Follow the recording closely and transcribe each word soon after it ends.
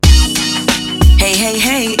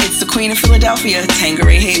Hey, it's the Queen of Philadelphia,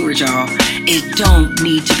 Tanqueray Hayward, y'all. It don't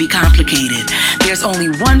need to be complicated. There's only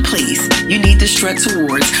one place you need to strut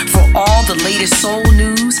towards for all the latest soul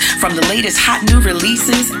news, from the latest hot new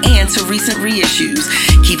releases and to recent reissues.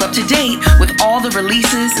 Keep up to date with all the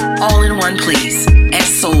releases all in one place at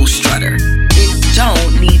Soul Strutter. It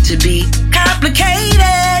don't need to be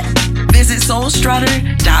complicated. Visit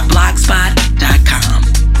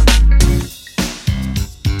soulstrutter.blogspot.com.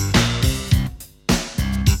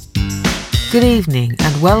 Good evening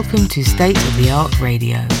and welcome to State of the Art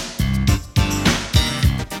Radio.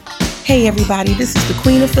 Hey everybody, this is the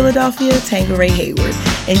Queen of Philadelphia, Tanqueray Hayward,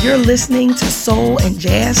 and you're listening to Soul and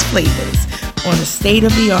Jazz Flavas on the State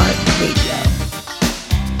of the Art Radio.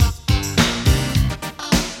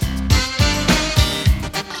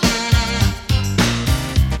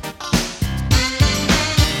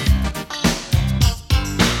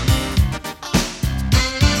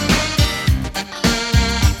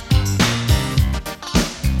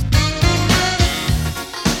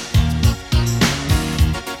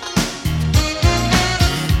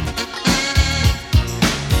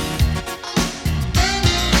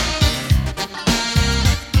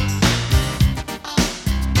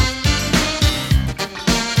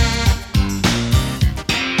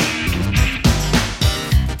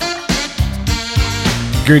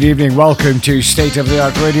 Good evening, welcome to State of the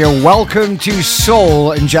Art Radio. Welcome to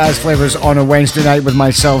Soul and Jazz Flavas on a Wednesday night with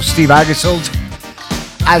myself, Steve Aggasild.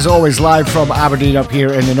 As always, live from Aberdeen up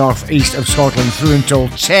here in the northeast of Scotland through until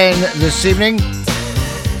 10 this evening.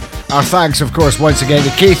 Our thanks, of course, once again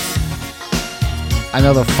to Keith.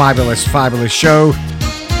 Another fabulous show.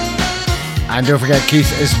 And don't forget,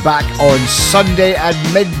 Keith is back on Sunday at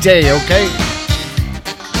midday, okay?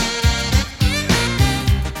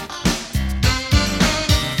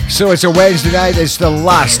 So it's a Wednesday night, it's the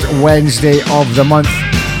last Wednesday of the month.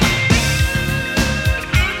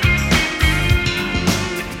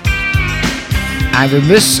 And in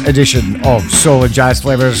this edition of Soul and Jazz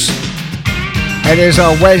Flavas, it is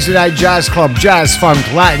our Wednesday night jazz club, jazz funk,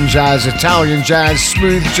 Latin jazz, Italian jazz,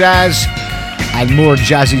 smooth jazz, and more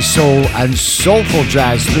jazzy soul and soulful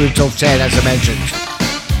jazz through until 10, as I mentioned.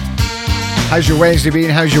 How's your Wednesday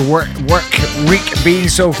been? How's your work week been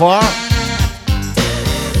so far?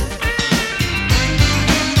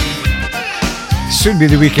 Soon be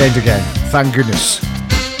the weekend again, thank goodness.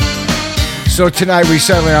 So tonight we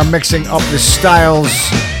certainly are mixing up the styles,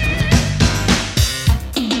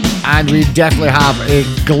 and we definitely have a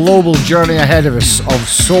global journey ahead of us of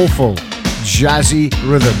soulful, jazzy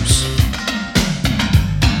rhythms.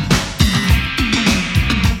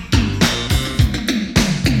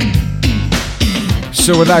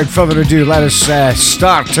 So without further ado, let us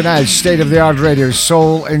start tonight's State of the Art Radio,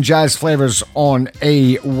 Soul and Jazz Flavas on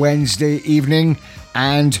a Wednesday evening.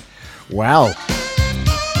 And, well,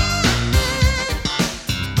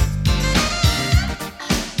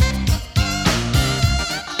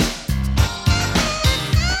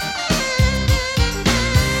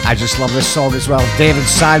 I just love this song as well. David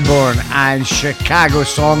Sanborn and Chicago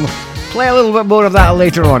song. Play a little bit more of that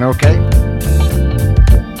later on, okay?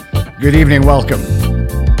 Good evening, welcome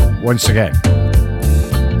once again.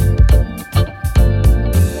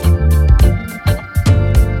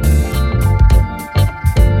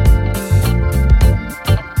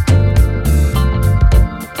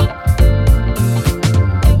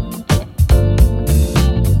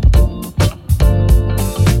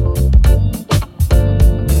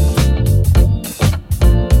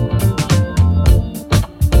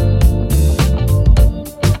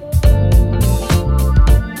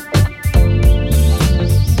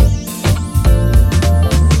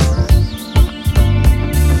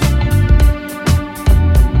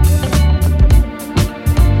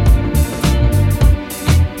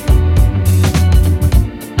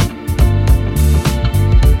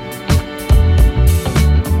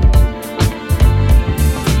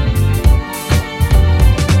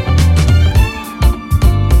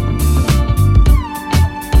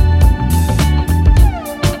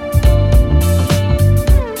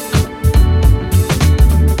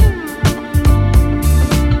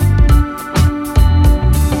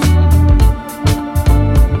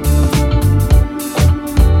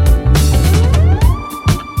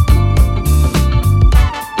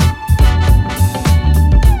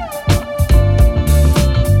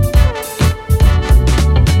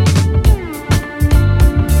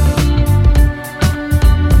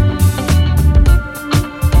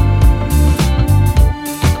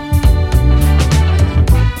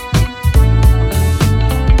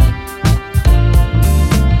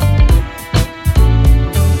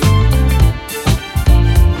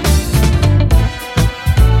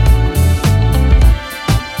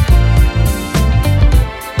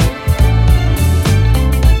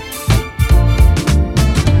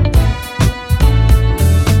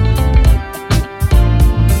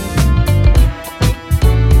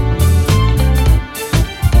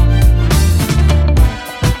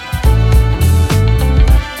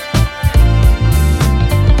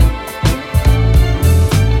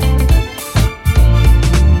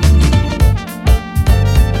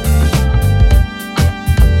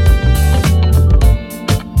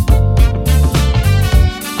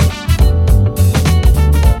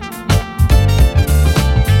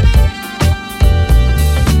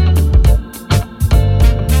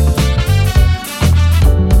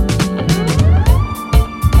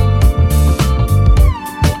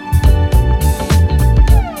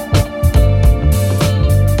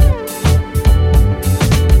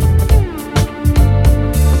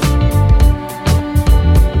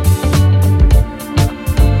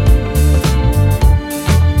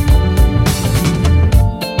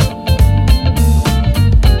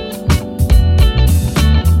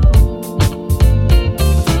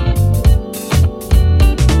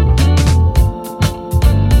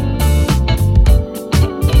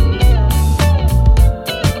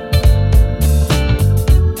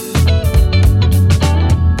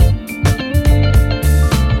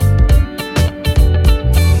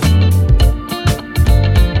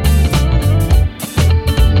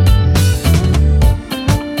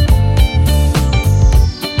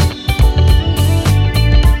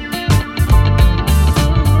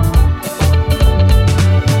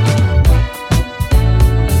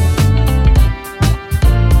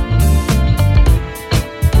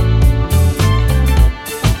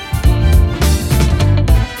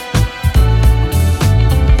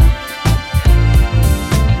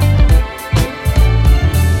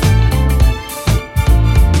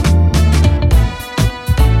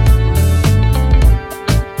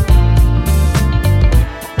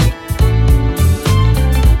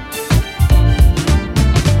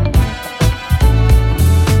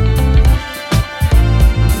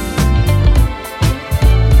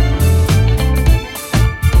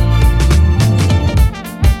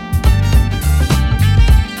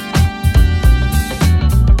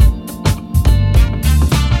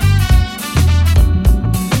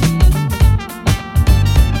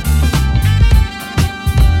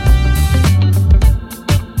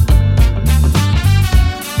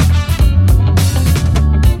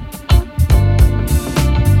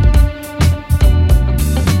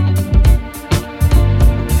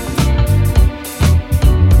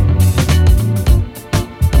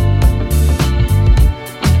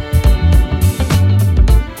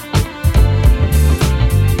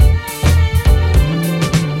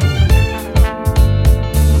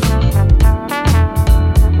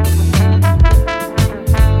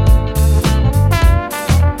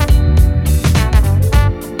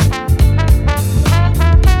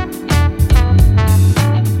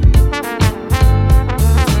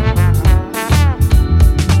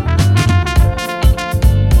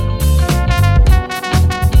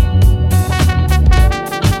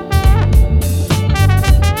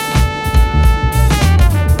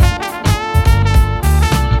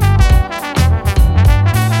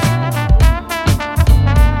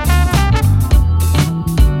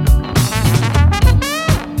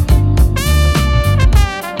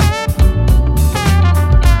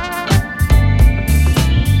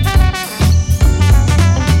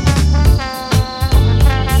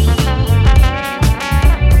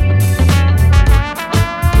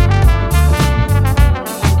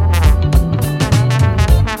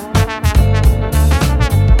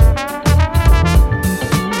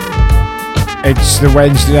 It's the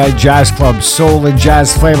Wednesday Night Jazz Club, Soul and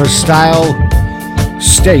Jazz Flavors style,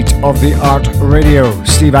 state of the art radio.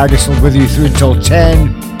 Steve Aggasild with you through until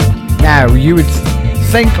 10. Now, you would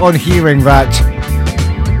think on hearing that,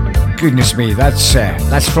 goodness me,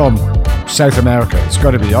 that's from South America, it's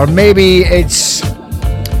got to be. Or maybe it's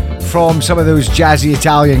from some of those jazzy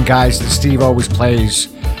Italian guys that Steve always plays.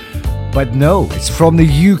 But no, it's from the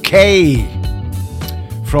UK,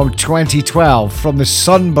 from 2012, from the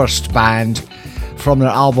Sunburst Band, from their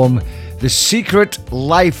album The Secret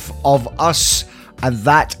Life of Us, and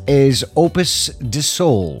that is Opus de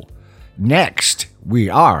Soul. Next, we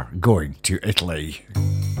are going to Italy.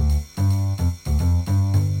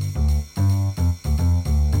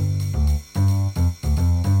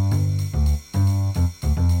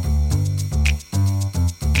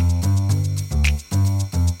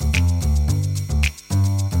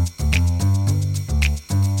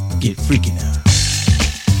 Get freaky now.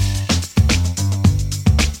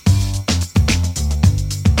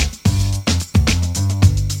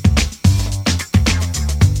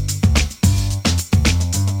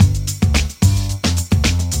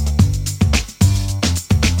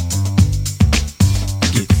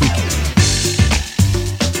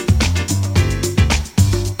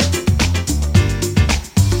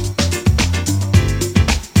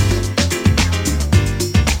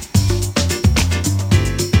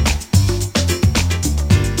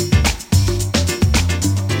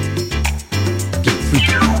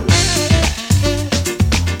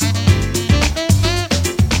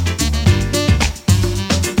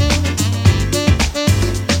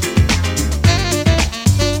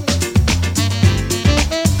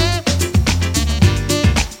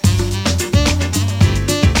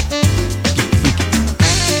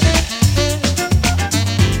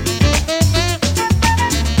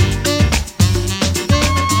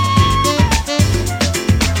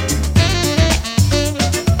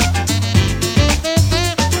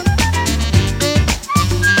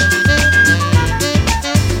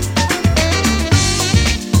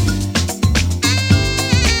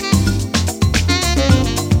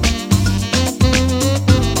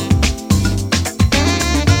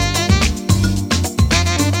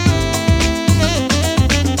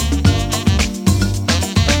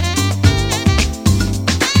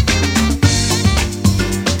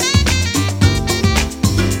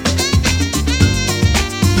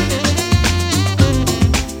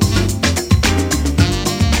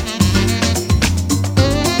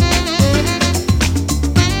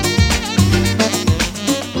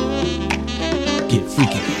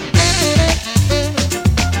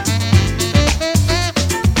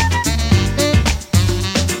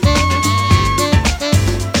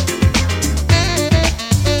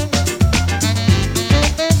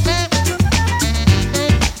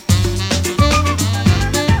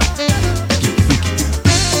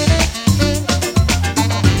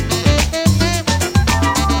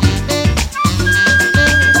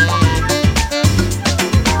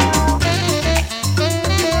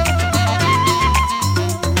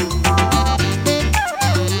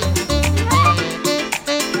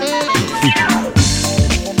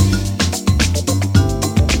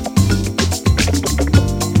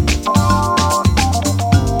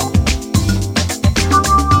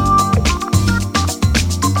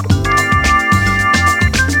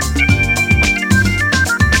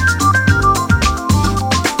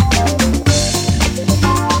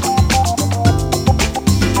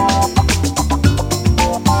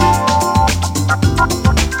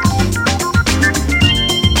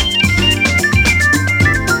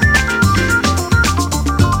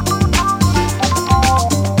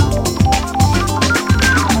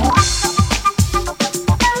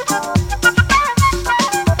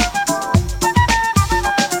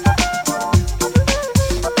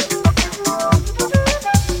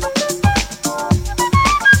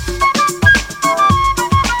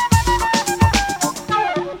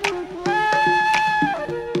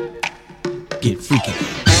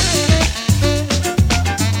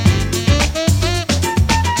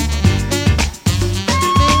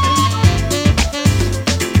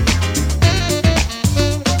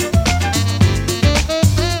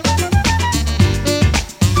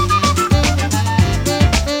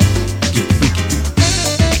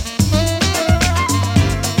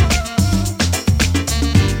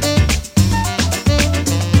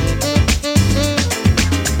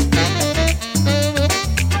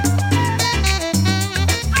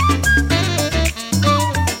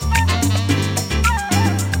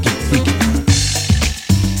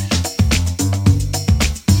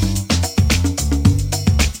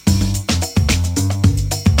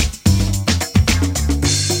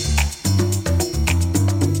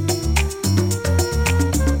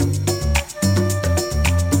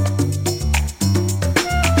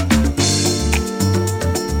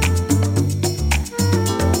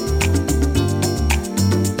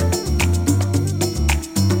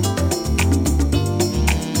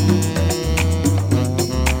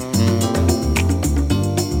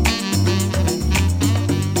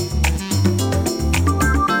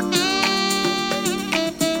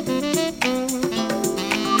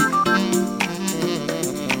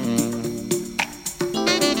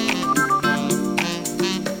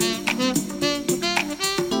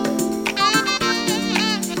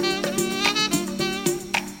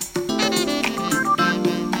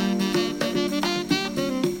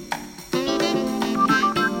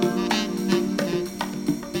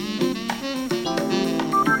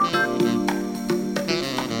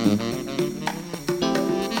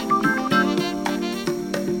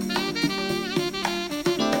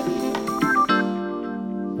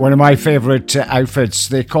 One of my favourite outfits.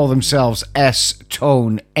 They call themselves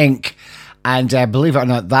S-Tone Inc. And believe it or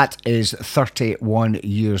not, that is 31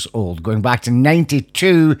 years old. Going back to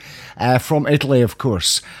 92 from Italy, of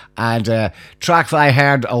course. And track that I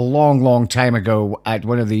heard a long, long time ago at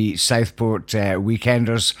one of the Southport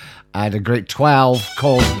Weekenders at a Great 12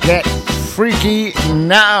 called Get Freaky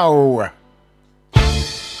Now.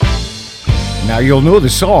 Now, you'll know the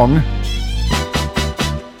song.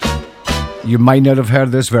 You might not have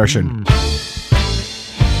heard this version.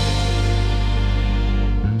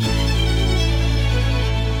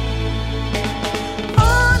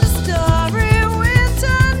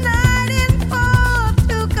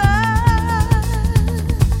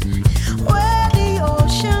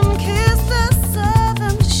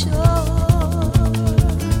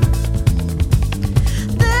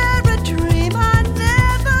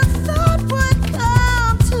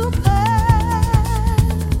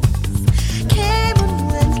 Came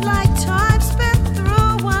and went like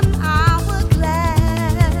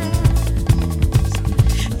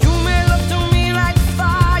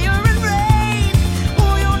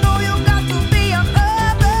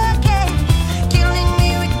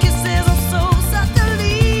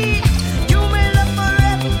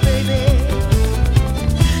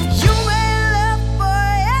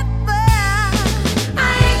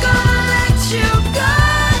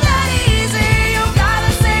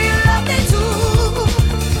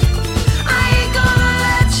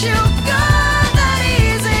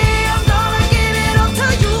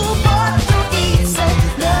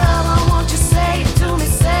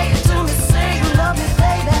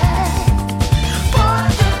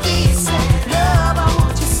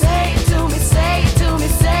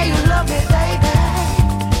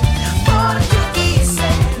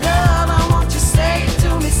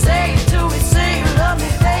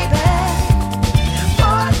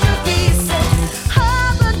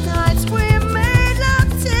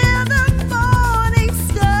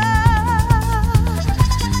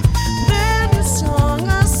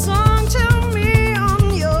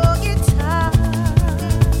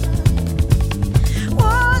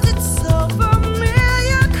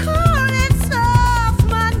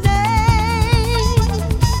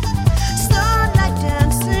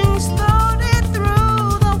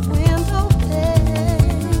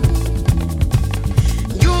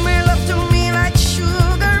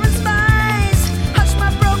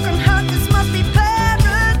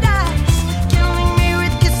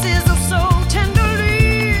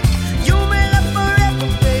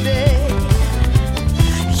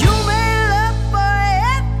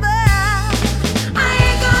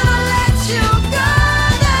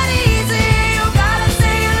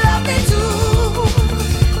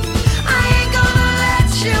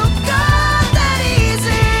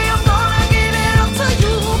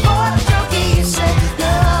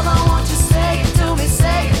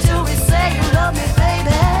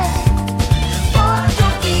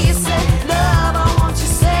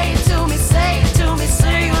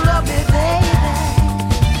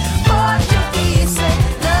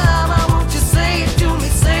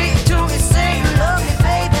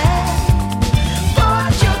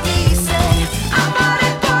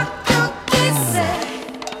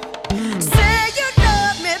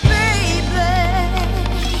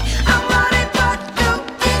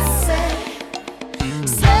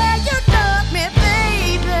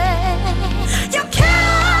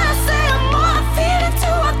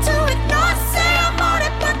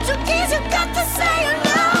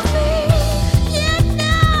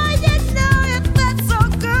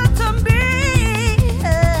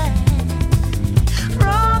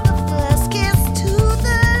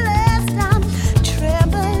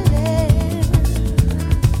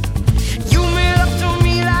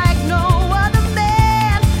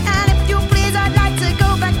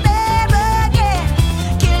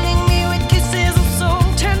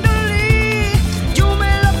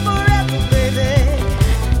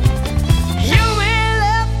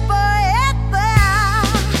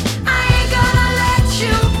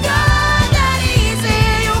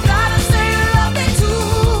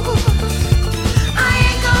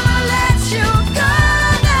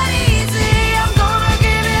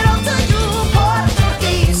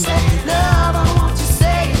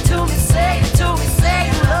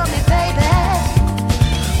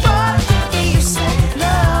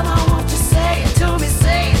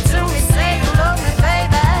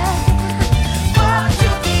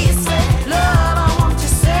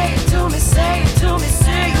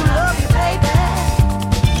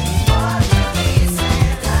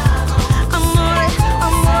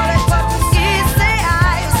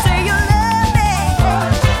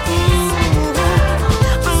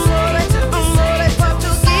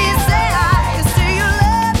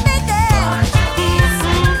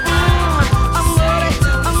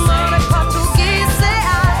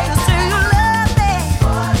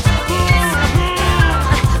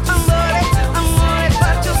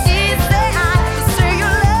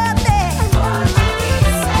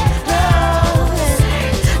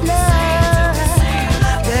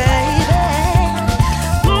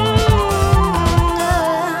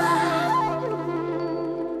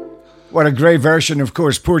What a great version, of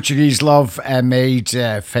course, Portuguese Love, made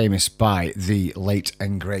famous by the late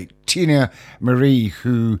and great Tina Marie,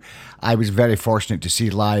 who I was very fortunate to see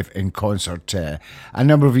live in concert a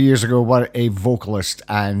number of years ago. What a vocalist,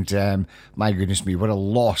 and my goodness me, what a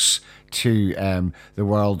loss to the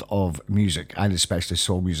world of music, and especially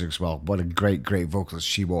soul music as well. What a great, great vocalist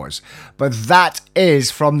she was. But that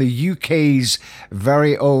is from the UK's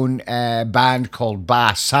very own band called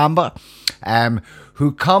Ba Samba,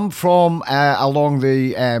 who come from along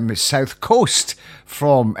the south coast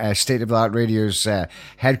from State of the Art Radio's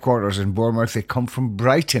headquarters in Bournemouth. They come from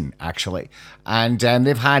Brighton, actually. And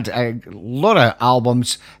they've had a lot of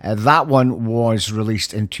albums. That one was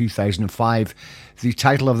released in 2005. The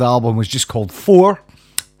title of the album was just called Four.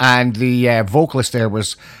 And the vocalist there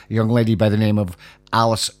was a young lady by the name of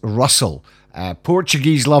Alice Russell.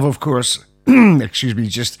 Portuguese Love, of course. Excuse me,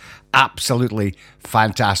 just absolutely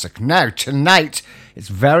fantastic. Now, tonight, it's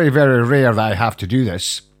very, very rare that I have to do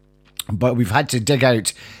this, but we've had to dig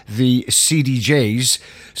out the CDJs,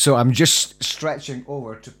 so I'm just stretching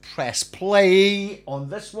over to press play on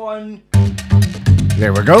this one.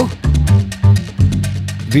 There we go.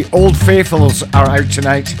 The Old Faithfuls are out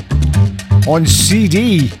tonight on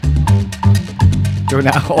CD. Don't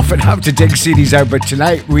often have to dig CDs out, but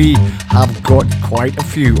tonight we have got quite a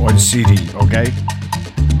few on CD, okay?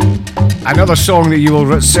 Another song that you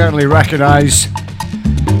will certainly recognise,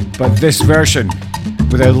 but this version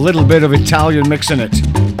with a little bit of Italian mix in it,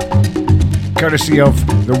 courtesy of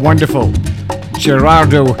the wonderful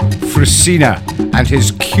Gerardo Frisina and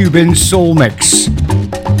his Cuban soul mix.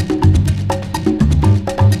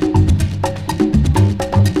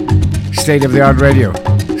 State of the Art Radio,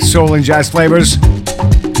 Soul and Jazz Flavas,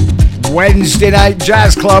 Wednesday Night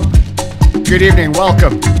Jazz Club. Good evening,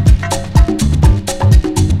 welcome.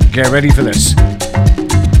 Get ready for this.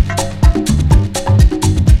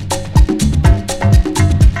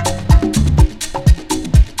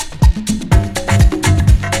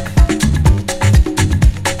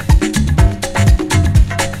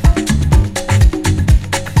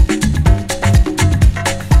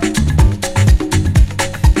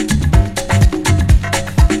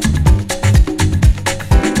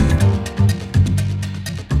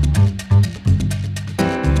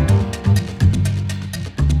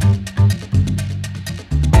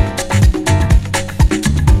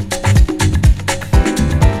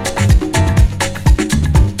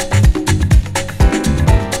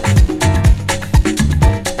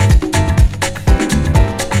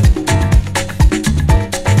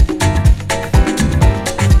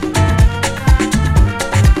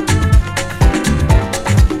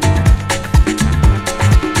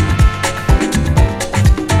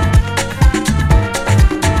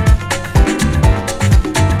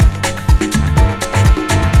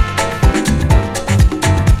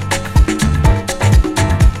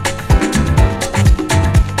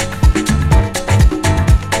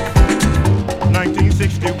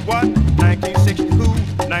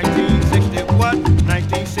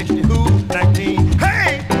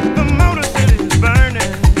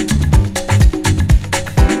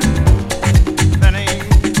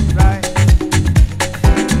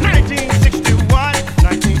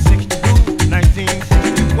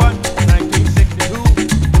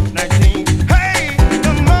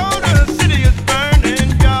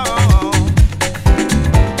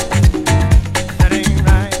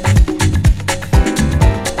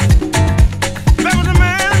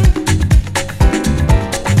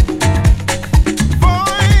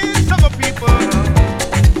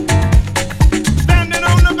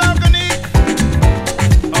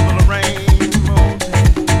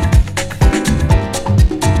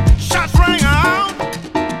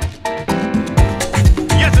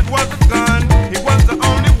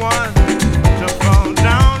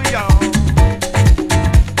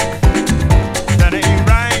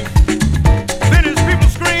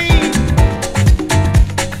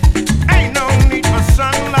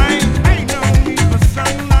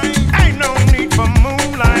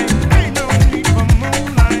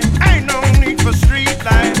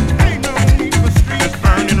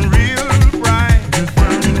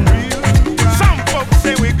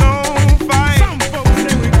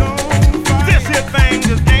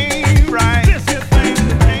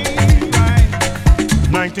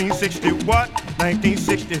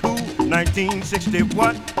 1960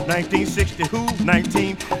 what? 1960 who?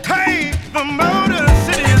 19. Hey, the Motor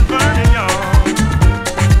City is burning, y'all.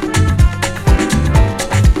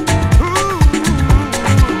 Ooh,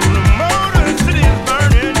 the Motor City is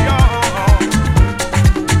burning, y'all.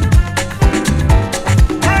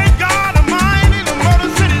 Great God Almighty, the Motor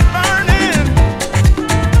City is burning.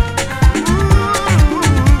 Ooh,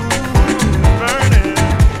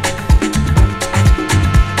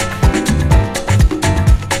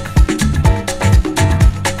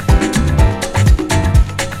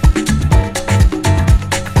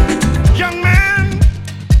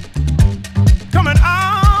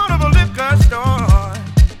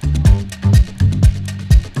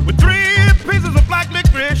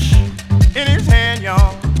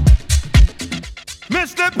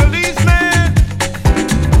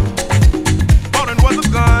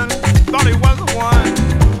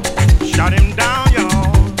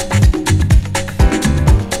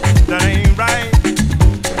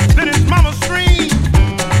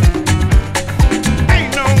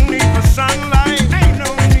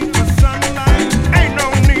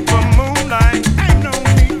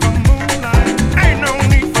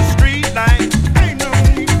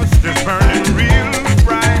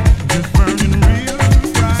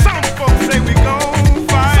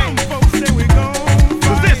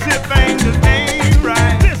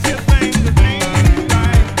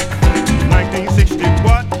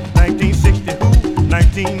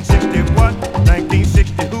 1960 what?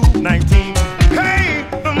 1960 who? 19. Hey,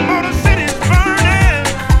 the Motor City's burning.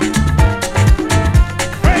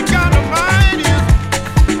 Great God Almighty is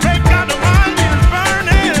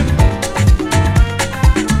burning.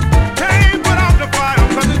 Can't put out the fire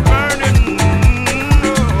 'cause it's burning.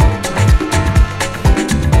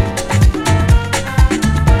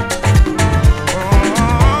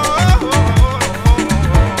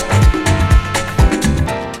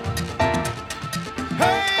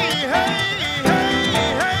 Hey, hey, hey,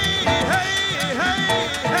 hey, hey, hey,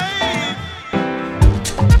 hey.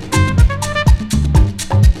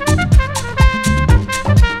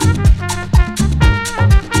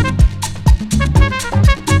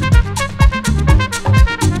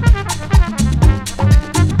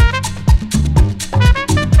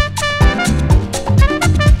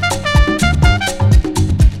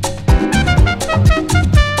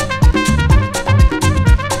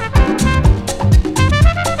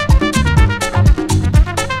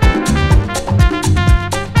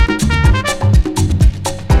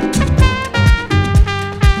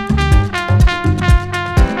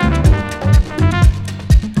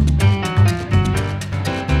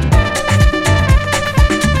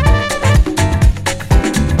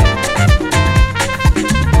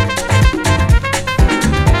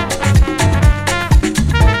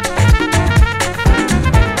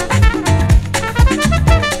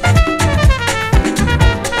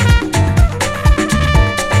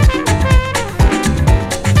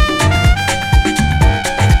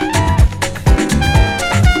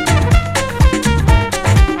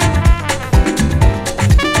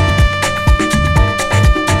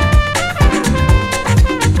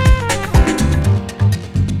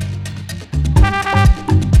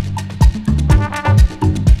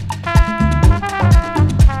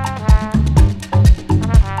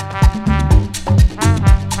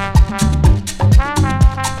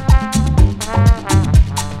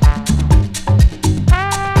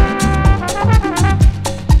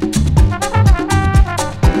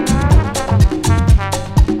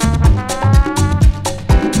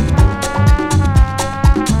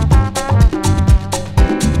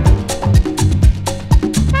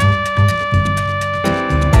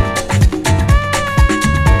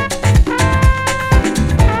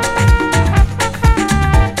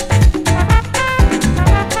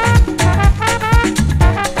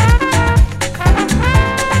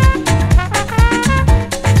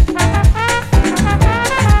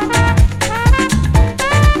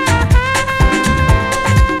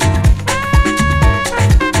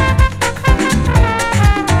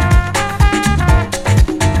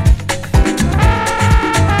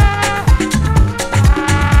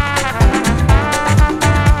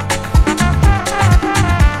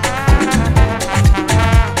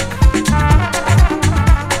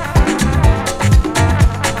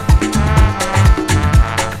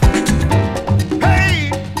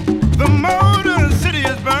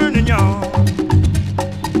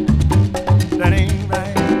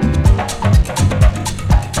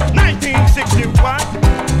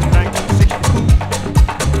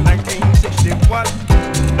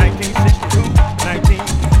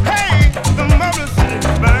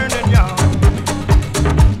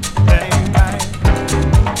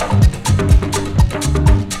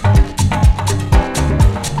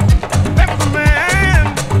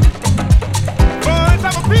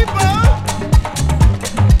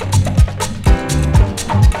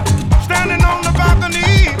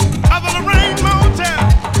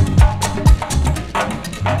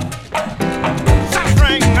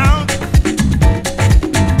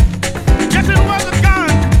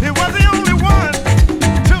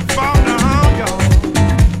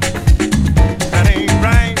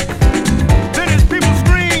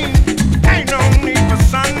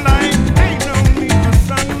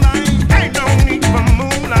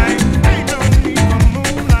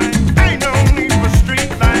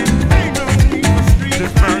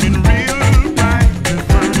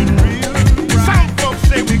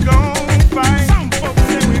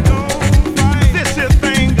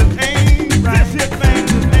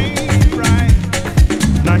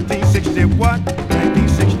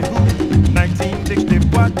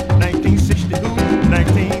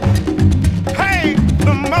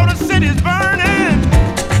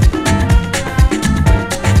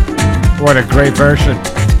 What a great version.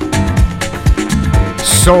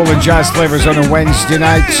 Soul and Jazz Flavas on a Wednesday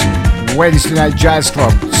night jazz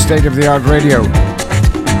club, state of the art radio.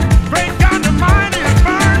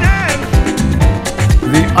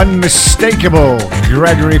 The unmistakable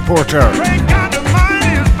Gregory Porter.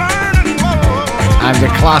 And the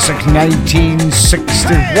classic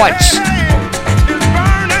 1960 What?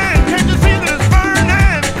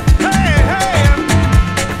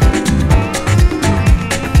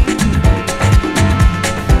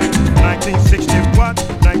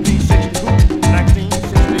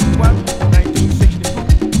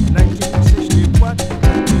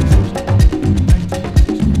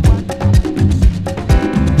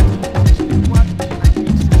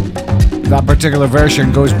 That particular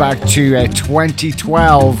version goes back to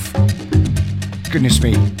 2012. Goodness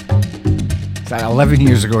me. It's like 11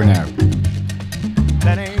 years ago now.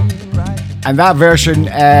 That ain't right. And that version,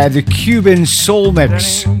 the Cuban Soul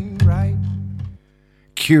Mix, Right.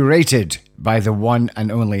 curated by the one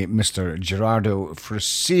and only Mr. Gerardo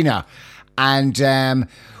Frusina. And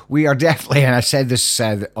we are definitely, and I said this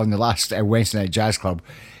on the last Wednesday Night Jazz Club,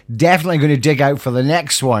 definitely going to dig out for the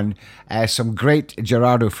next one some great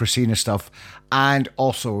Gerardo Frusina stuff, and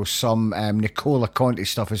also some Nicola Conti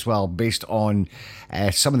stuff as well, based on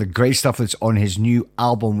some of the great stuff that's on his new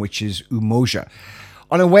album, which is Umoja.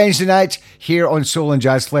 On a Wednesday night here on Soul and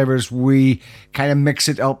Jazz Flavors, we kind of mix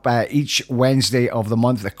it up each Wednesday of the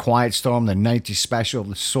month. The Quiet Storm, the 90s Special,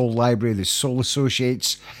 the Soul Library, the Soul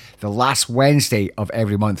Associates. The last Wednesday of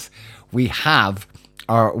every month, we have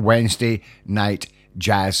our Wednesday Night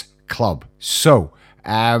Jazz Club. So,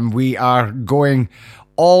 we are going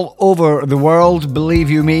all over the world, believe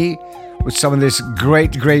you me, with some of this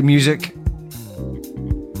great, great music.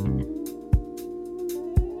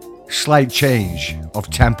 Slight change of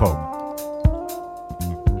tempo.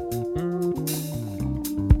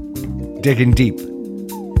 Digging deep.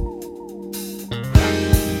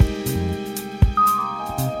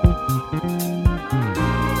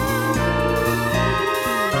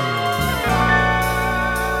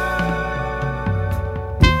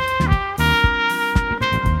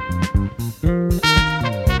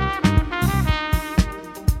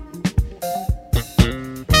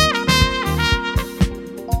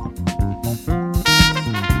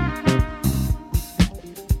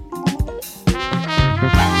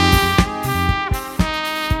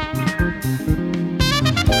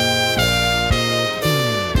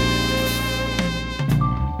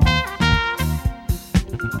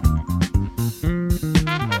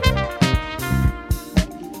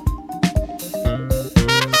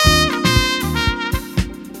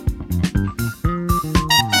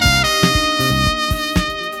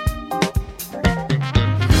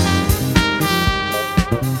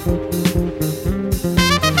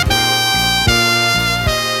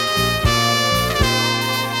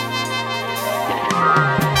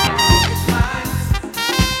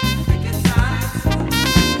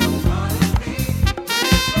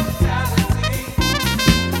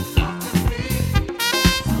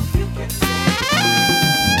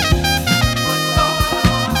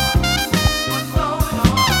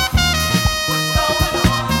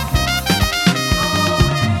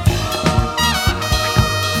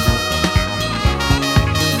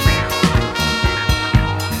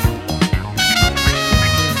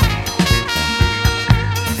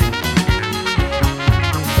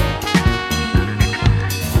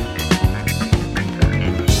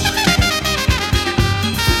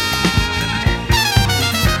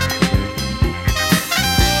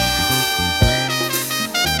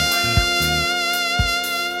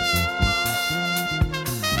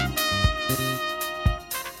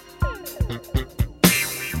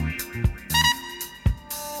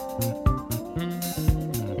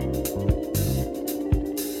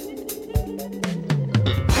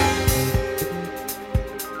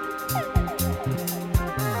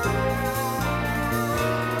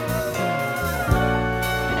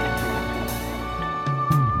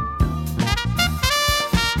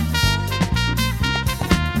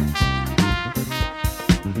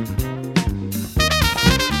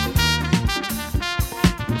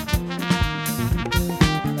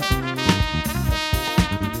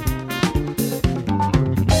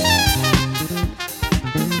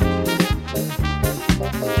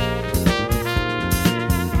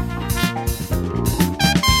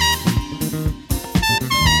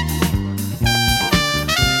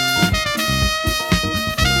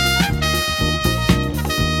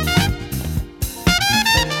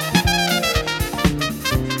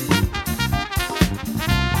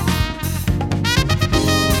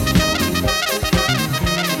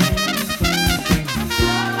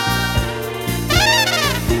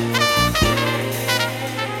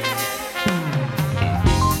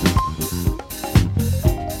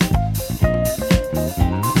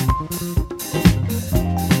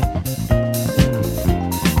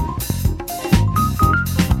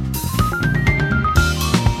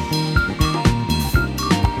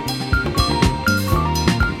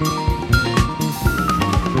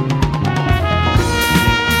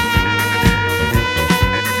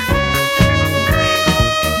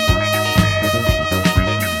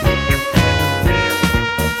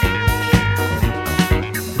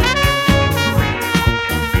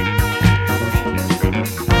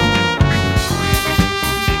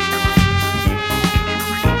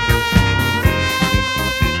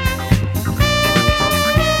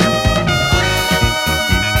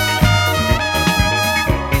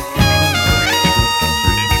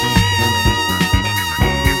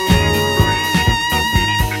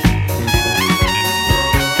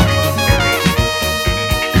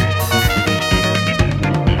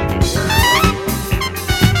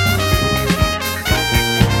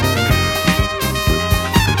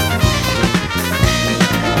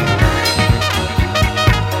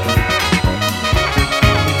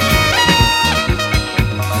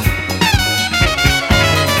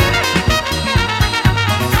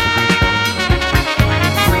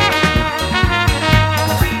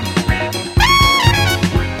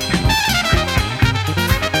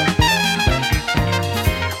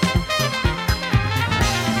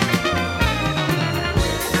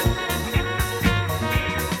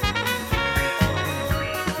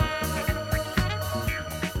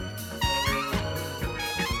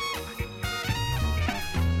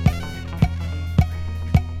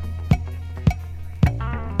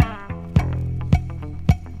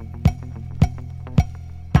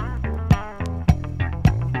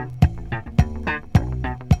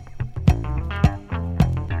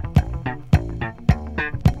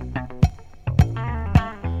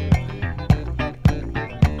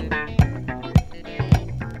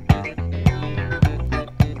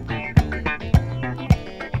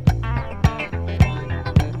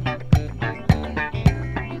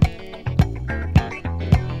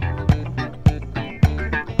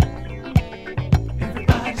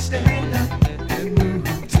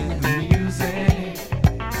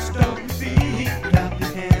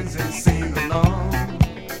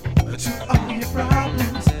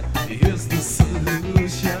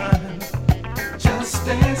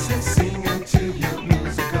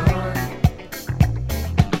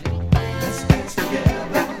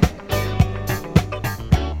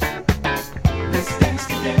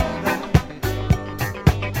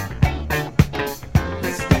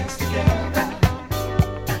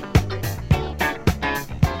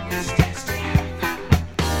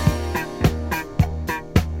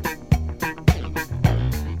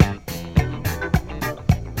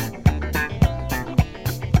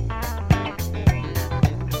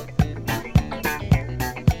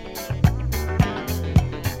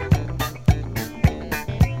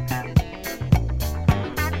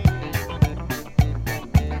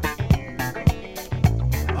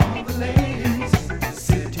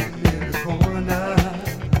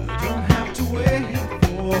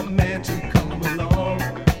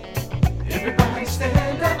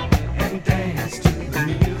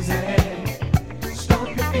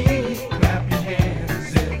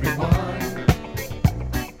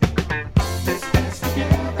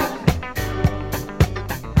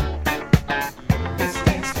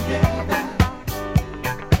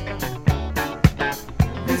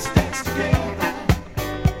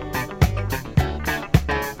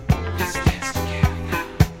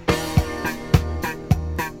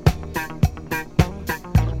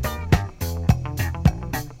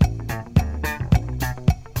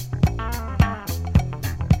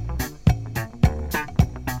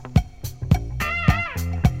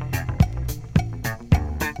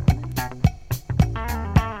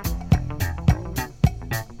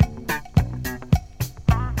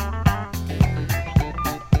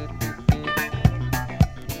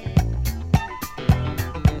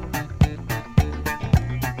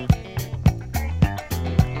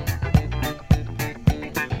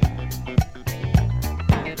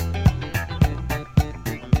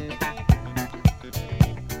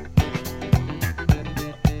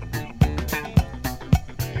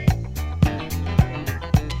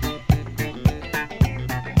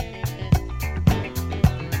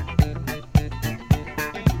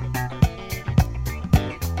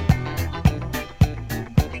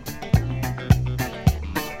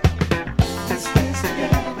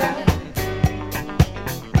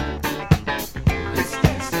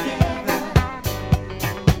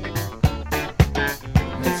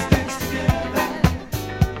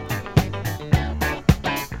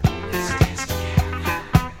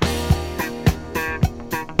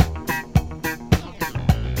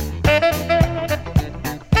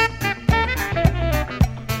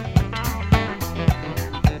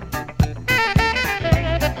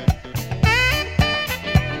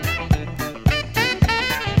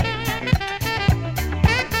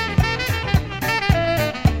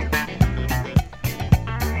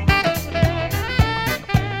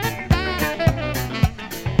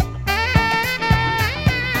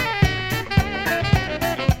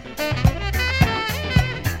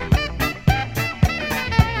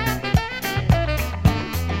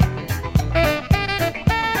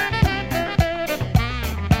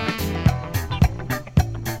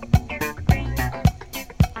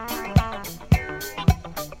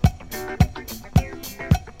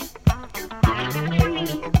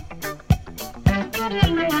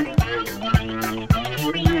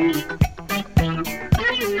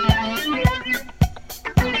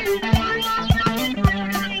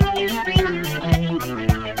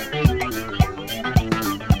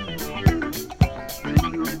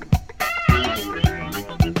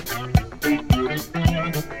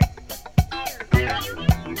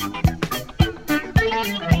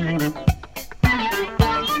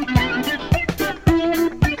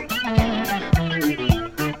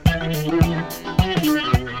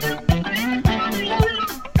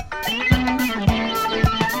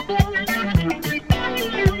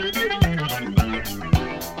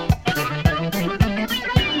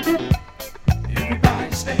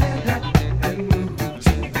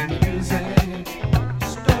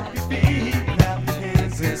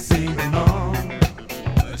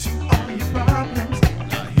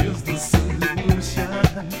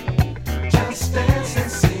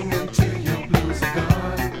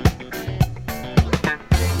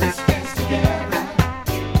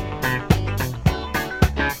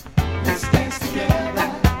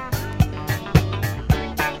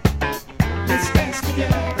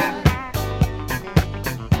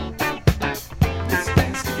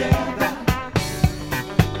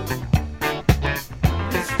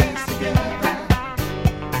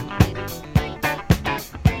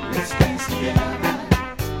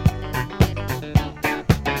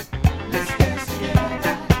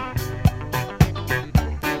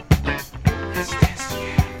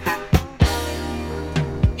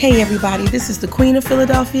 Hey everybody, this is the Queen of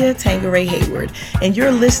Philadelphia, Tangeray Hayward, and you're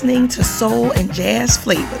listening to Soul and Jazz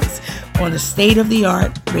Flavas on the State of the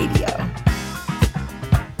Art Radio.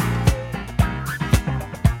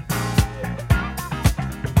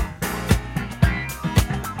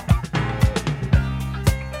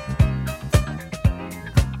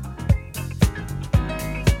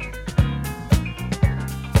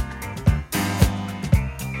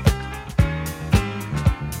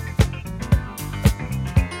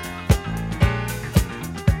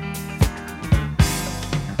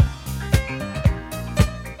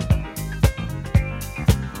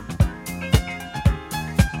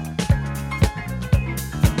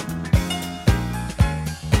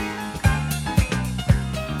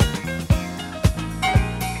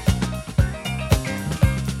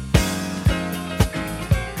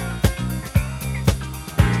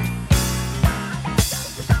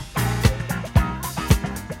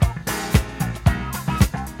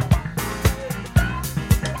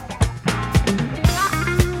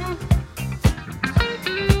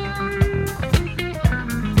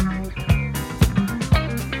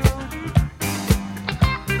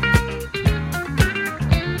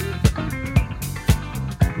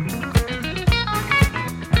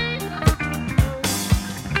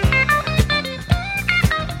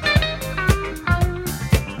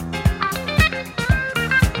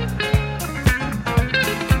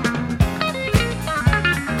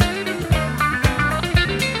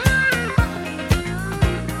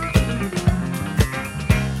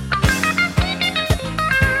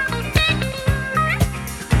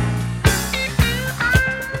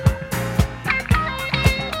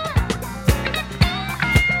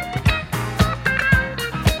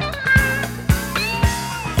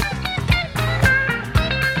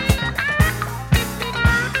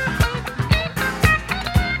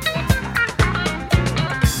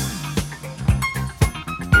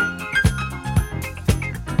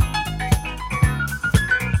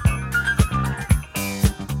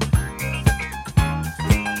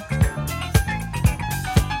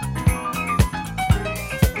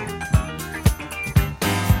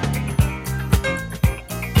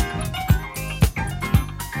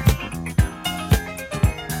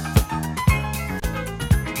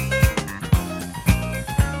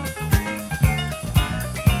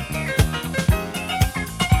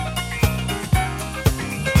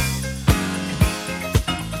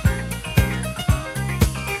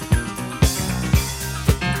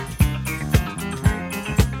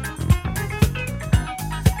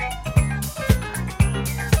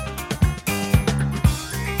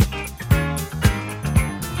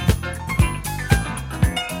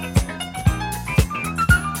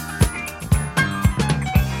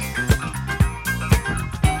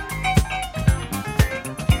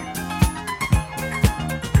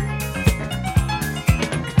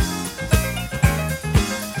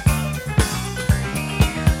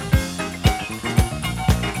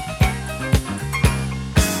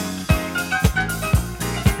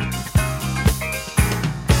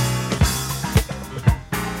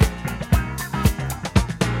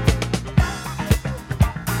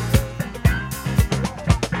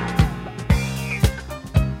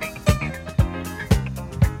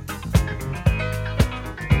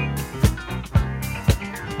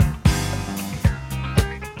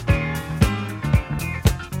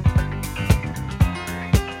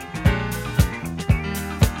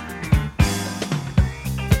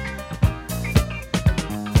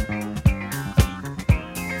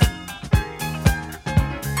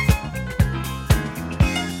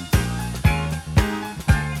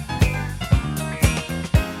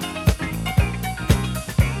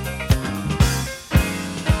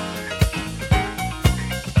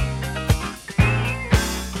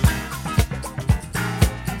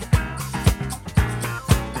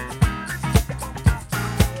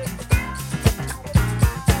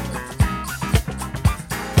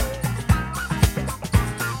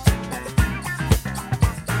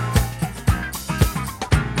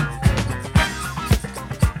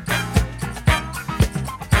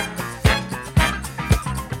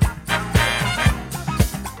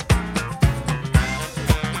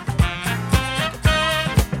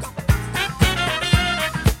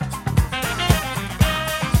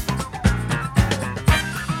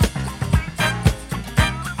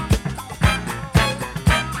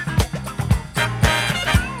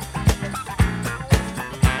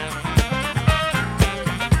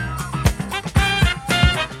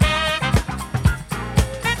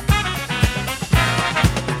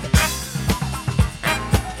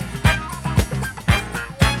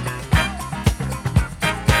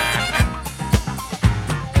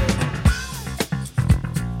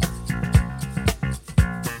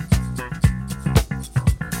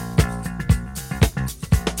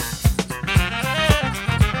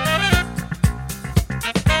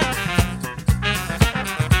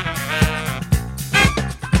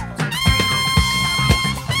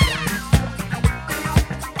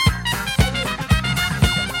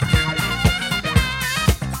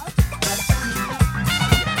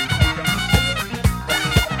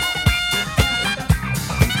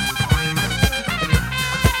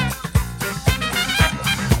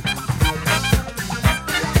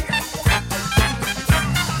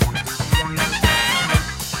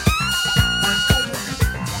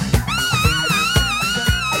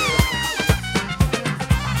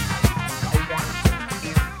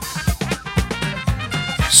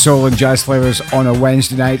 Soul and Jazz Flavas on a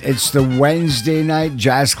Wednesday night. It's the Wednesday Night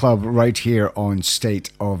Jazz Club right here on State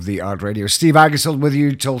of the Art Radio. Steve Aggasild with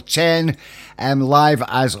you till 10, live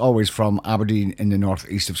as always from Aberdeen in the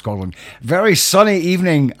northeast of Scotland. Very sunny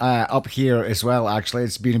evening up here as well, actually.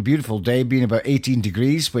 It's been a beautiful day, been about 18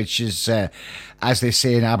 degrees, which is, as they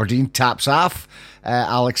say in Aberdeen, taps off.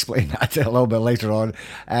 I'll explain that a little bit later on.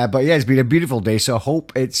 But yeah, it's been a beautiful day, so I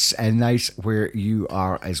hope it's nice where you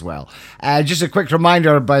are as well. Just a quick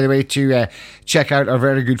reminder, by the way, to check out our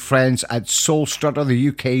very good friends at Soul Strutter, the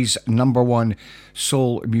UK's #1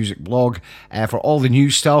 soul music blog, for all the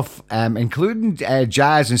new stuff, including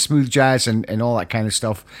jazz and smooth jazz and all that kind of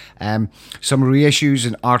stuff. Some reissues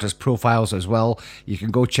and artist profiles as well. You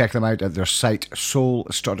can go check them out at their site,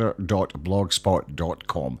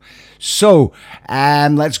 soulstrutter.blogspot.com. So,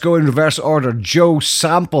 let's go in reverse order. Joe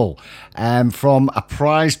Sample, from a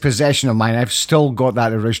prized possession of mine. I've still got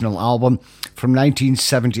that original album from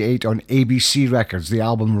 1978 on ABC Records, the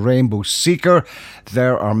album Rainbow Seeker.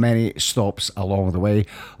 There are many stops along the way.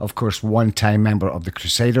 Of course, one-time member of the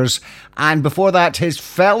Crusaders. And before that, his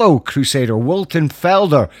fellow Crusader, Wilton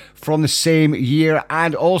Felder, from the same year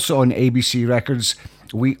and also on ABC Records.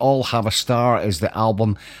 We All Have a Star is the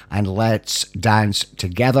album, and Let's Dance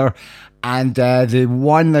Together. And the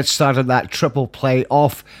one that started that triple play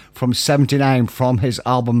off from 79 from his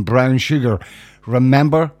album Brown Sugar,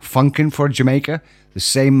 Remember Funkin' for Jamaica? The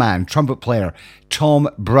same man, trumpet player Tom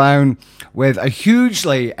Brown, with a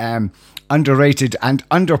hugely underrated and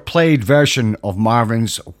underplayed version of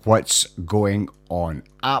Marvin's What's Going On.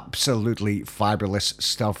 Absolutely fabulous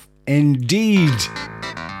stuff indeed.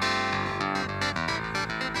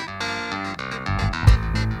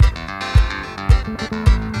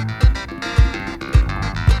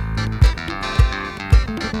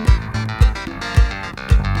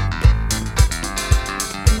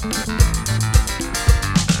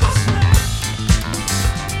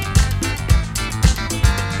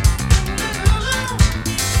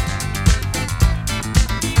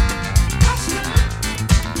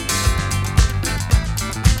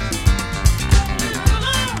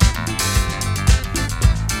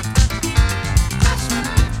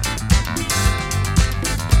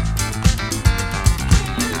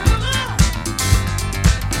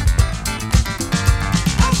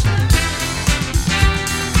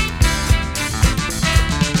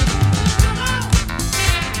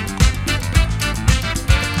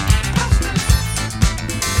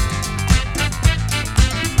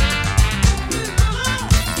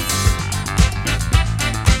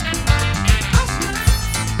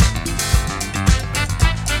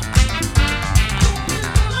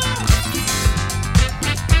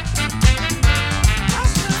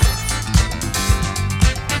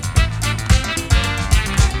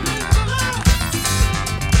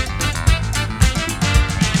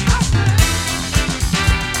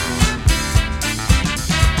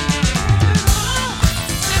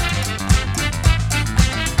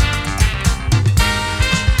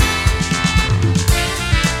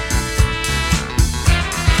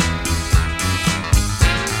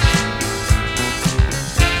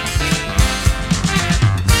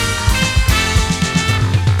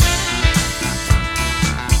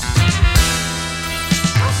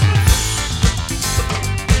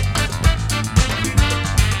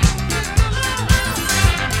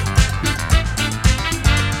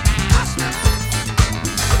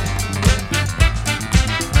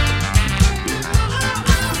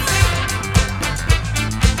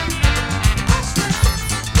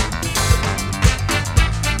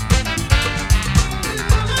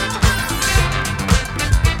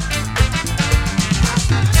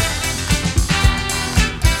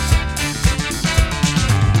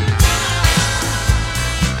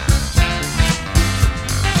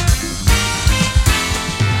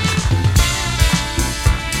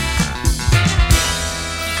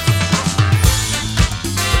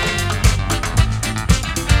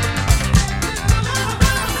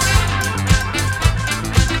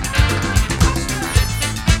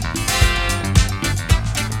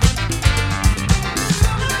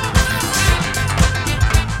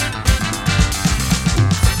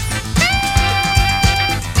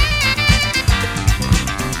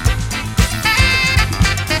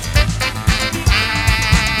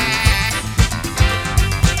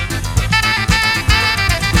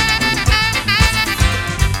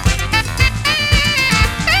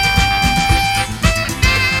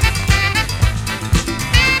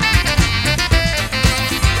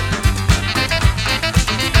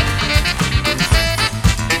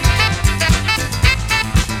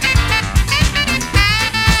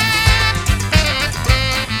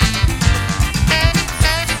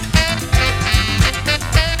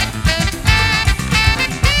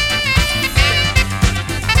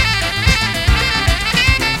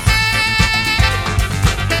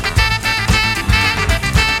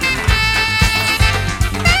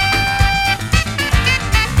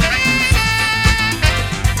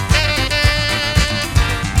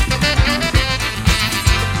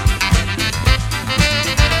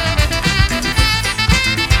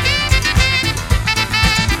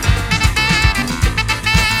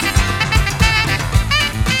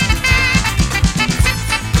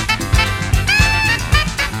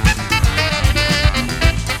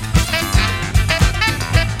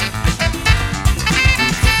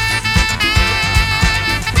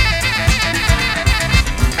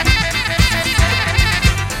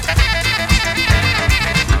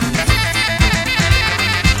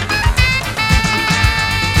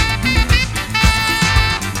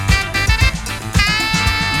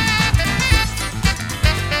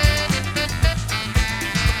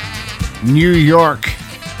 New York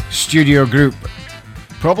studio group.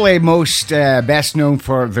 Probably most best known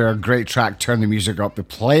for their great track Turn the Music Up. The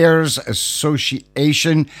Players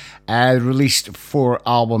Association released 4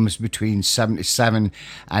 albums between 77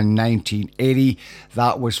 and 1980.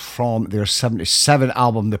 That was from their 77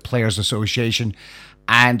 album, The Players Association.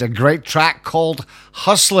 And a great track called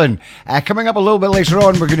Hustlin'. Coming up a little bit later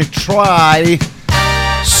on, we're going to try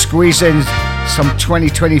squeeze in some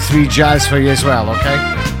 2023 jazz for you as well, okay?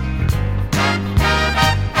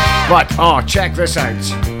 But, check this out.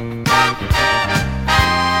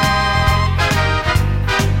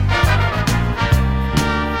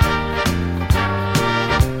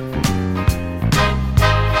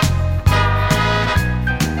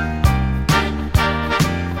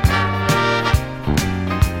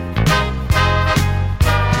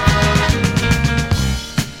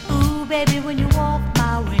 Ooh, baby, when you walk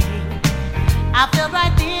my way, I felt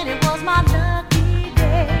right then it was my lucky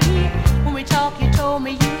day. When we talked, you told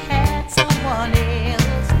me you had someone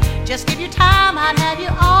else. Just give you time, I'd have you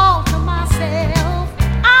all to myself.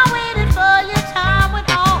 I waited for you, time went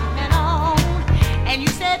on and on. And you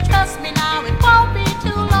said, trust me now, it won't be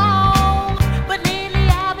too long. But lately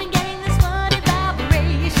I've been getting this funny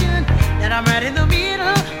vibration that I'm right in the middle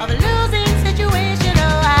of a losing situation.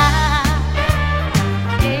 Oh,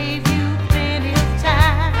 I gave you plenty of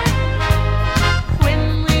time.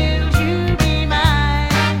 When will you be mine?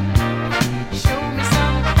 Show me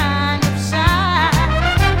some kind of sign.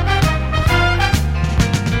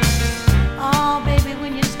 Oh,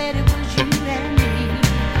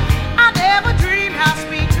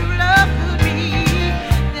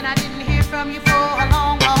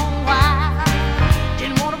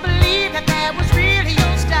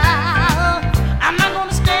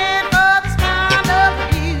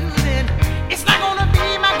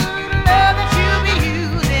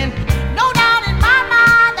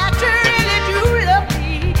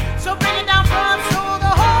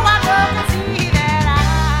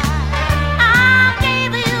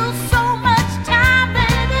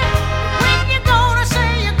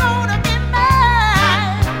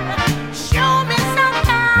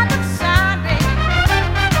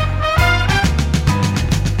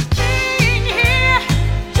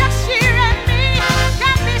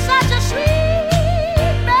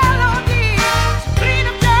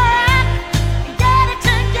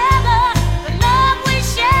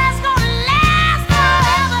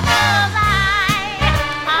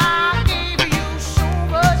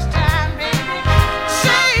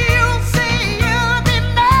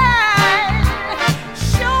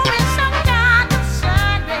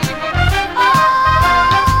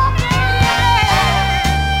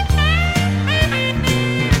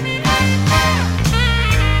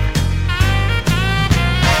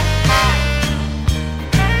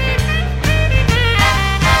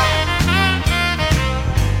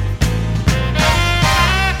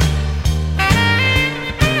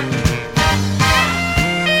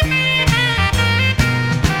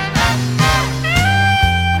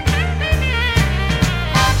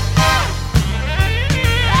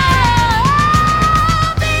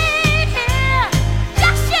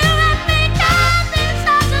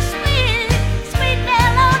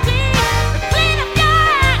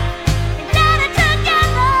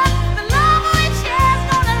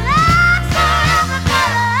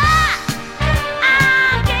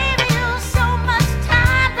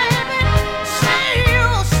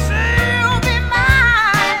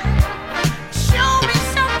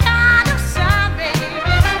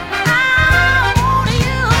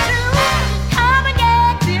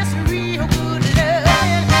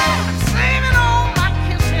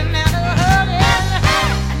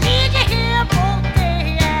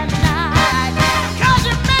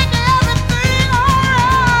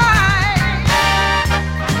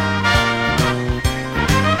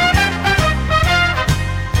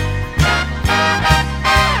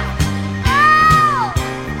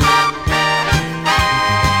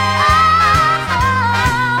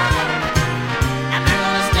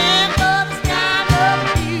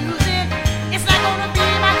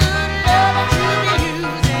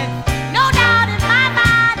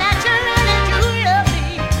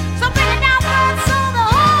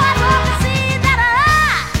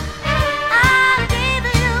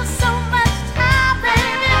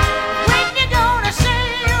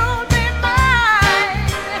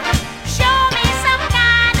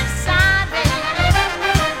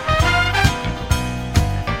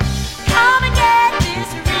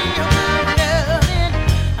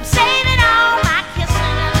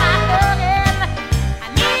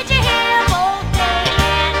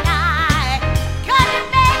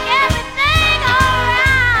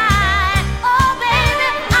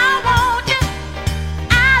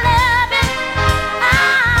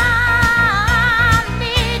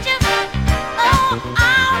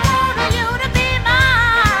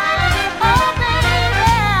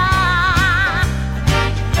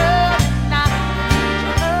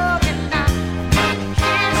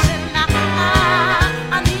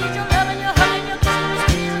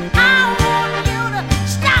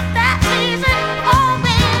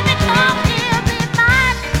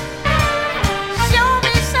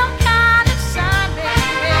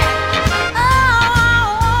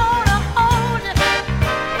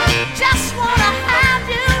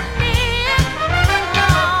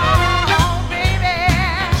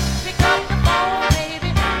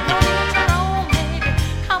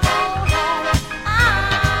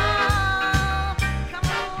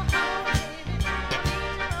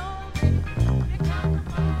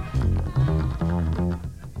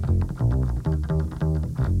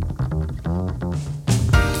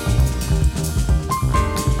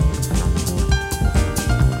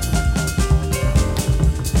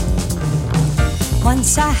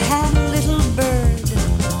 Once I had a little bird,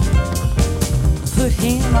 put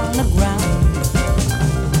him on the ground.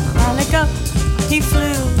 I let go, he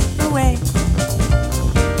flew away,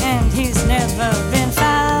 and he's never been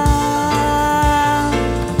found.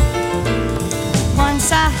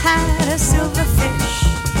 Once I had a silverfish,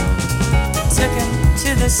 took him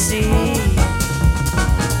to the sea.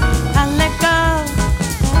 I let go,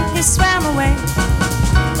 he swam away,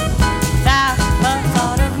 without a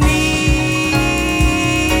thought of me.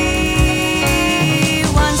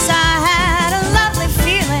 Once I had a lovely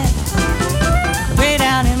feeling way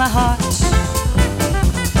down in my heart.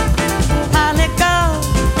 I let go,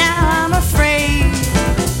 now I'm afraid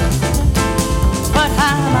what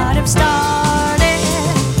I might have started.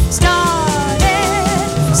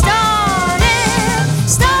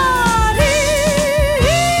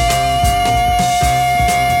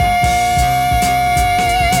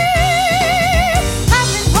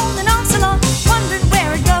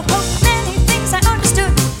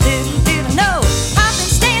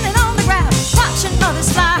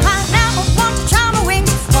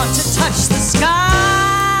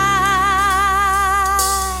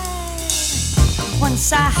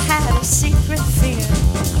 I had a secret fear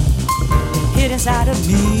hid inside of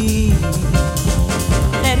me.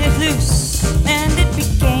 Let it loose and it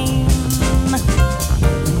became a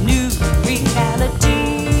new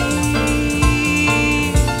reality.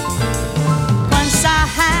 Once I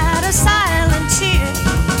had a silent tear,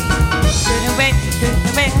 couldn't wait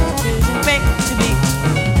to be.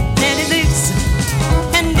 Let it loose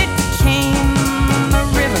and it became a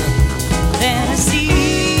river, then a sea.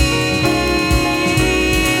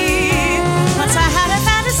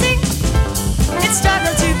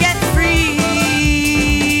 Struggle to get free.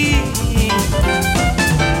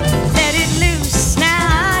 Let it loose, now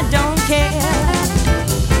I don't care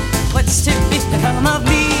what's to become of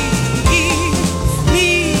me.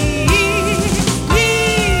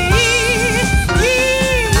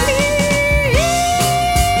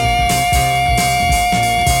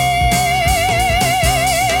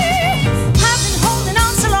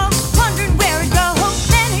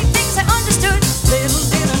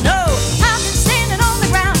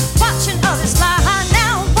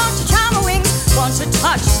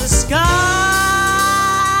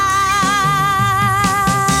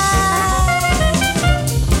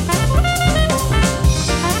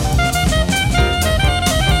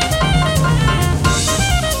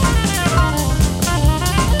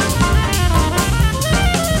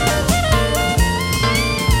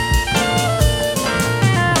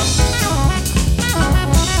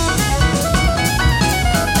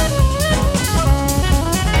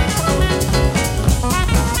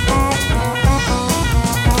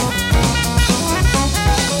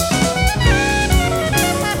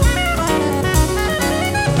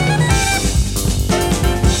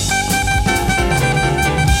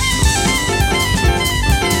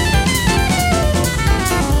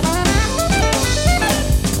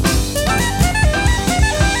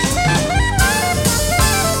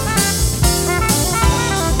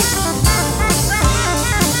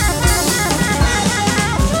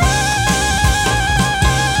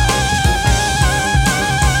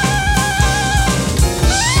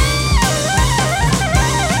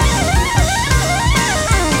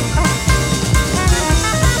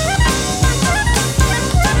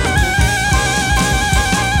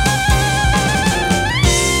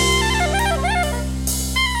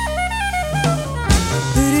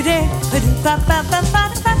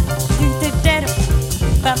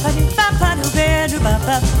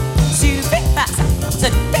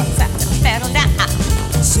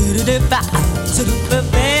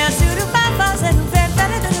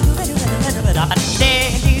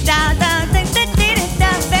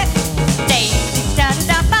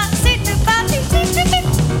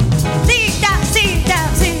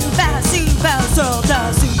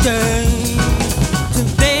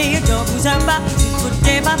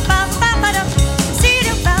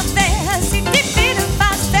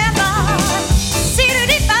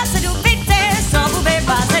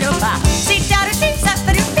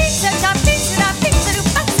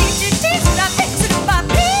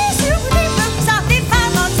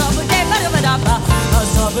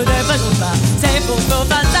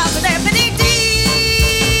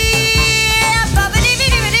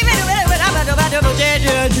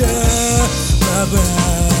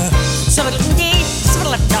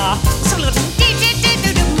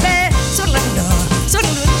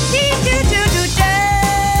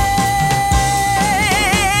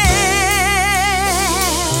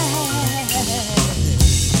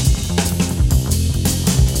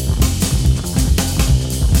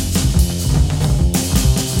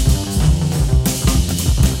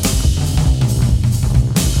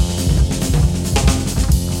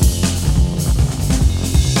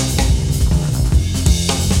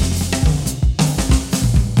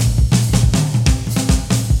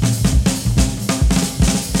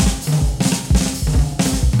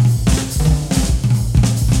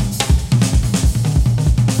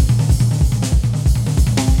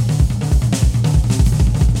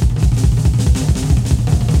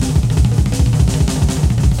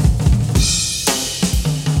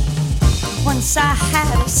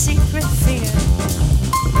 secret fear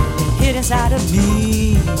hid inside of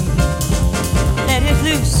me. Let it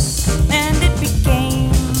loose and it became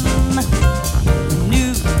a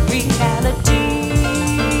new reality.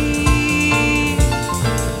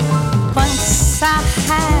 Once I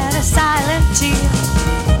had a silent tear,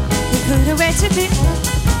 we couldn't wait to be.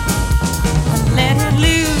 I let it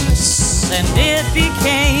loose and it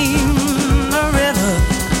became a river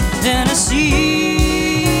and a sea.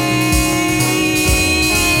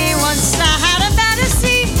 Once I had a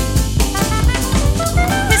fantasy,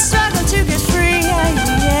 it struggled to get free.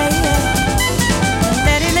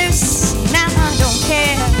 Let it loose, now I don't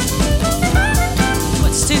care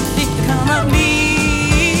what's to become of me.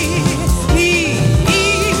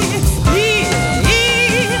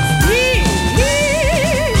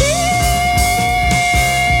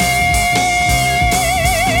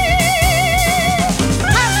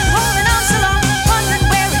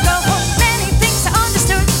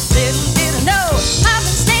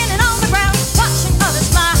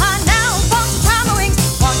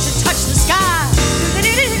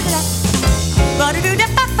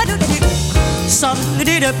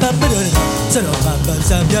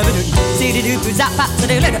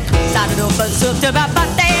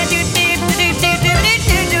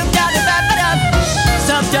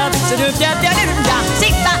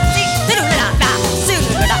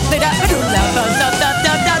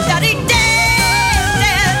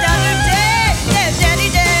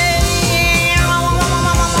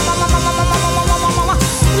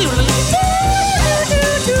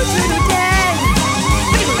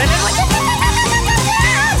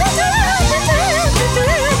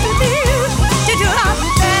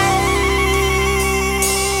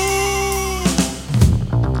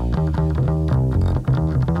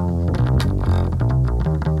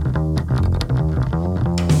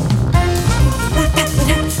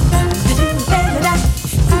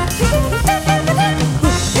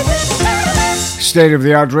 State of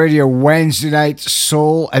the Art Radio Wednesday night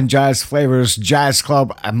Soul and Jazz Flavors Jazz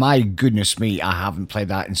Club. And my goodness me, I haven't played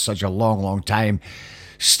that in such a long time.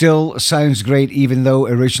 Still sounds great, even though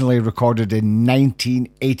originally recorded in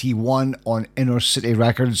 1981 on Inner City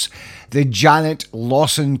Records. The Janet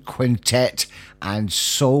Lawson Quintet and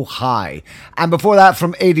So High. And before that,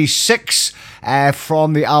 from 86,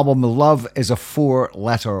 from the album Love is a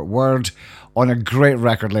Four-Letter Word, on a great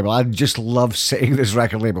record label. I just love saying this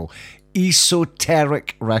record label.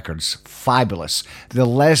 Esoteric Records, fabulous. The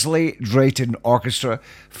Leslie Drayton Orchestra,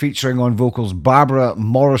 featuring on vocals Barbara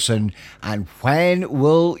Morrison, and When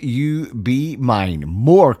Will You Be Mine?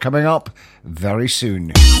 More coming up very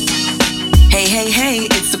soon. Hey,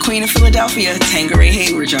 it's the Queen of Philadelphia, Tangeray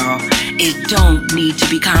Hayward, y'all. It don't need to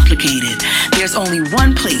be complicated. There's only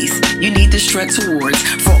one place you need to strut towards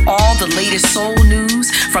for all the latest soul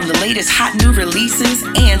news, from the latest hot new releases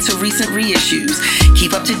and to recent reissues.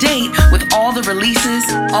 Keep up to date with all the releases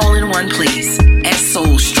all in one place at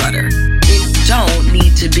Soul Strutter. It don't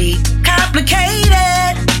need to be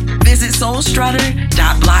complicated. Visit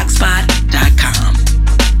soulstrutter.blogspot.com.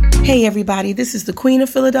 Hey everybody, this is the Queen of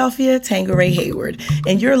Philadelphia, Tangeray Hayward,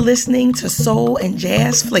 and you're listening to Soul and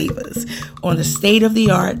Jazz Flavas on the State of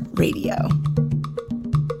the Art Radio.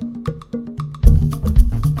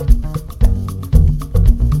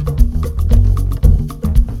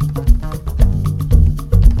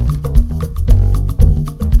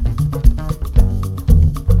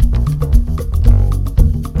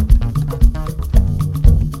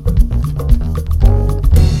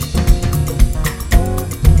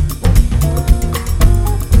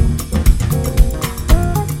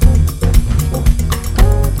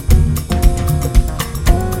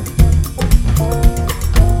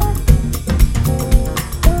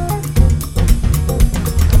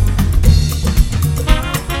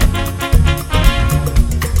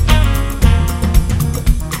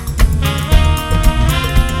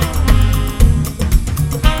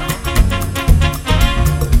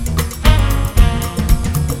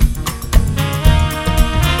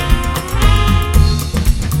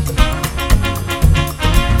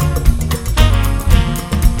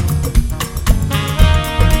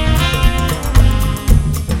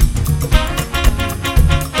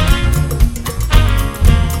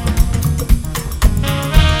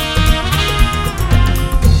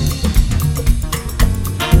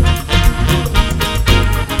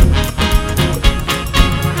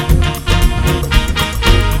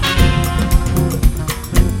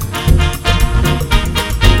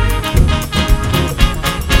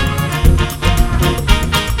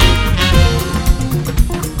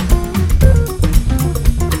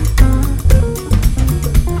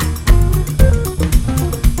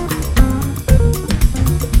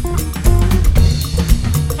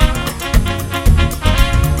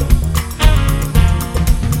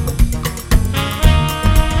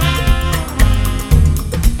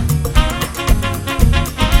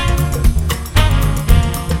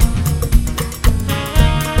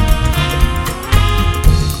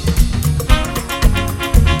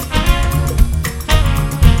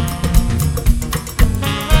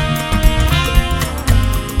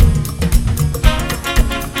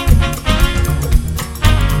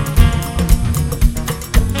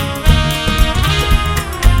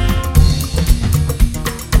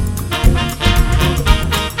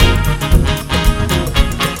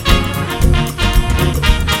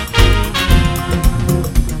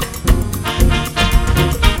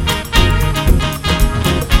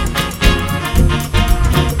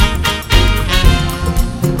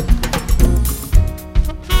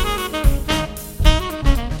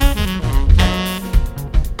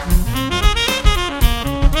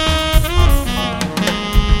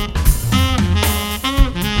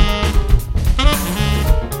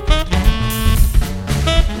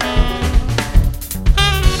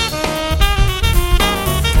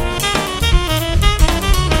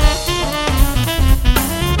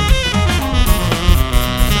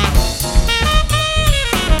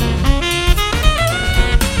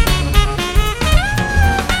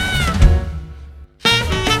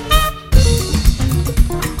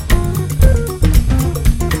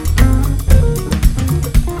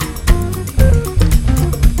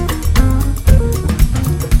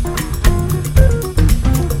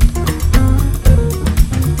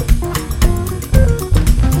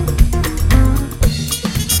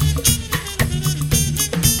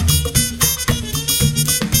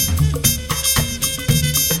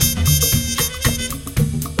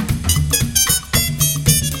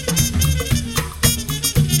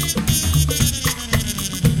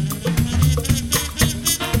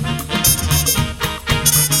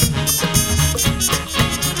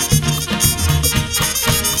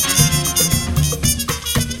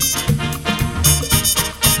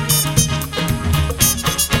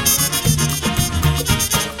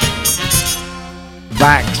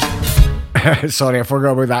 Sorry, I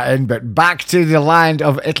forgot about that in, but back to the land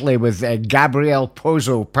of Italy with Gabriele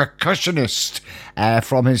Pozzo, percussionist,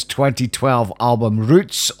 from his 2012 album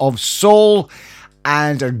Roots of Soul,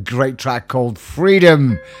 and a great track called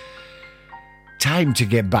Freedom. Time to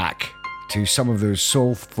get back to some of those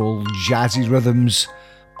soulful, jazzy rhythms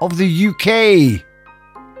of the UK,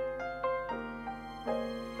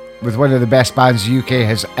 with one of the best bands the UK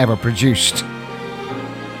has ever produced,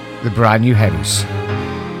 the Brand New Heavies.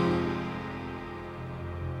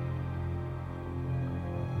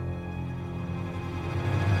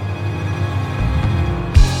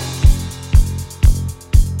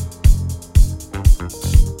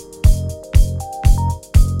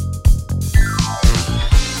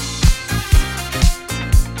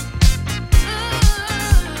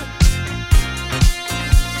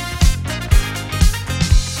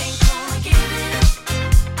 Ain't gonna give it up,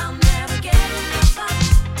 I'll never get enough.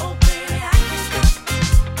 Oh baby, I can't stop.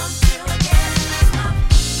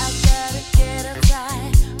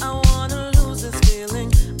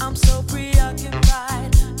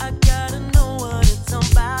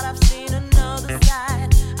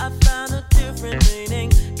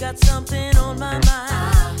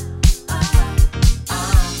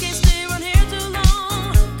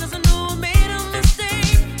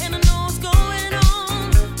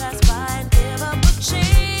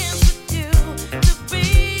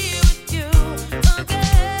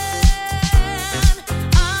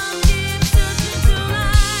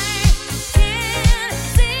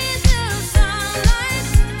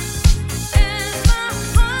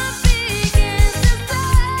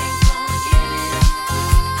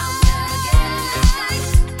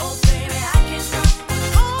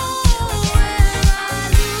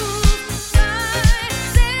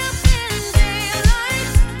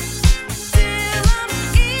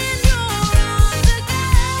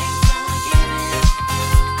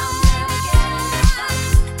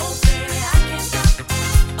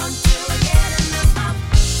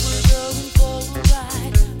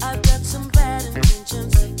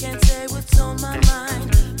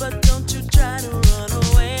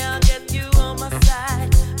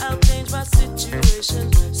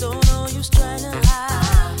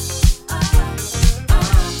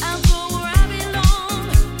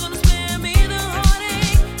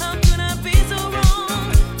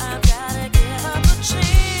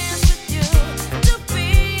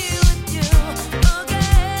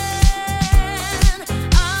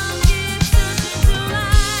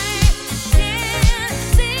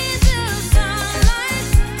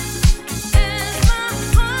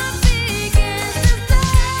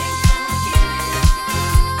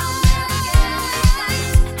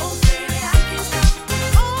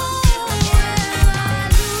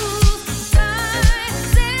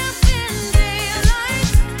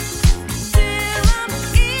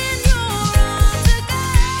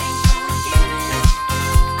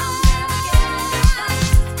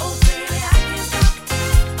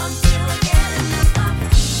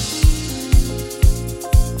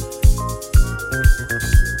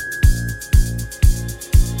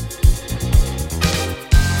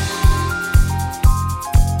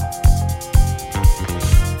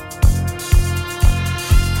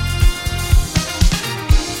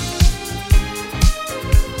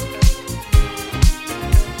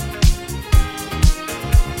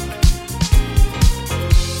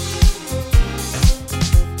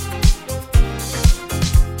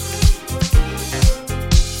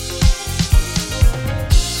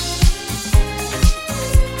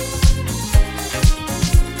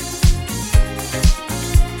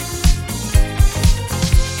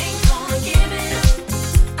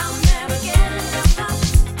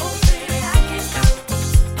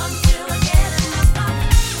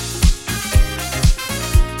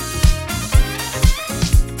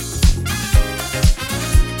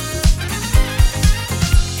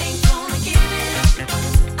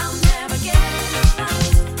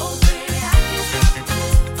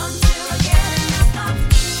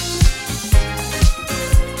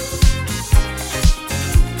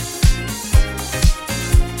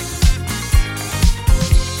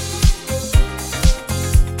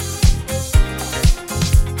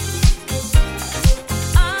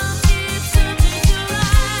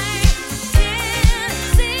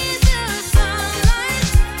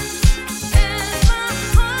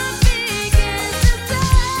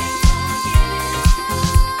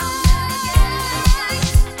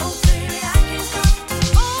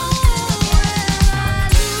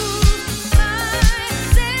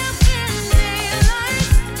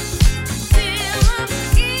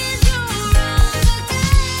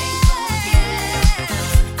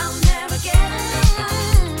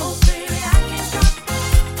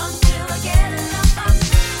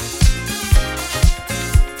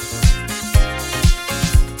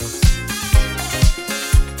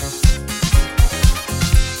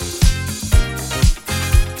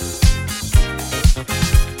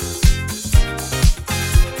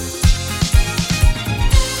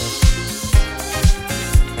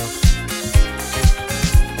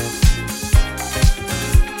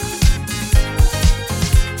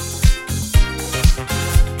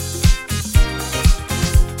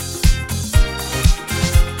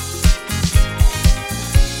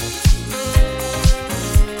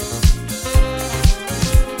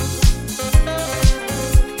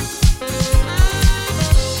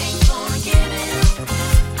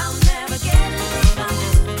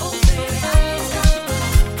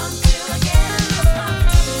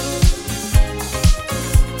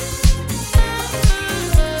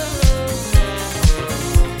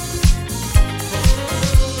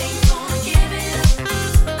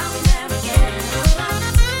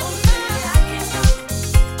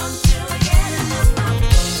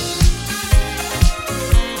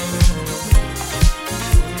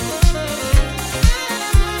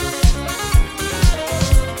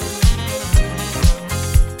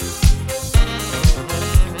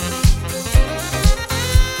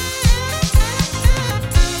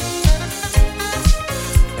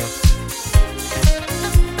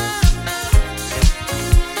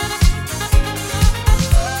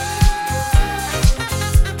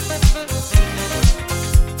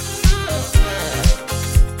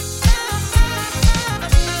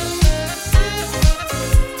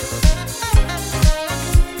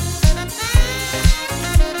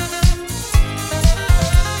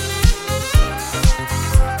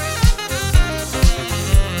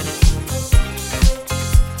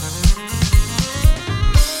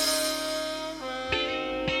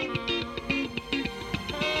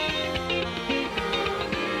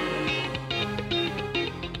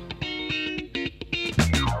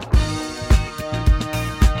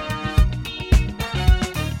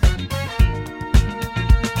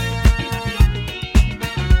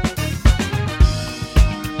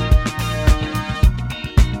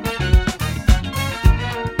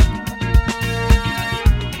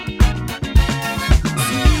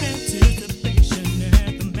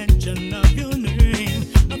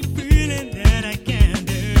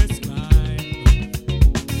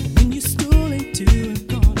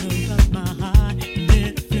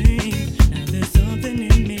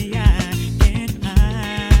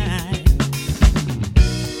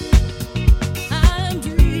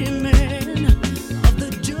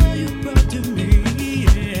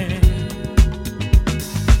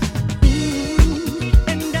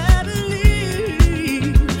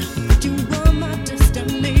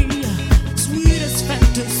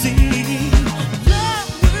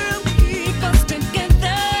 Love will keep us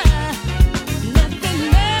together. Nothing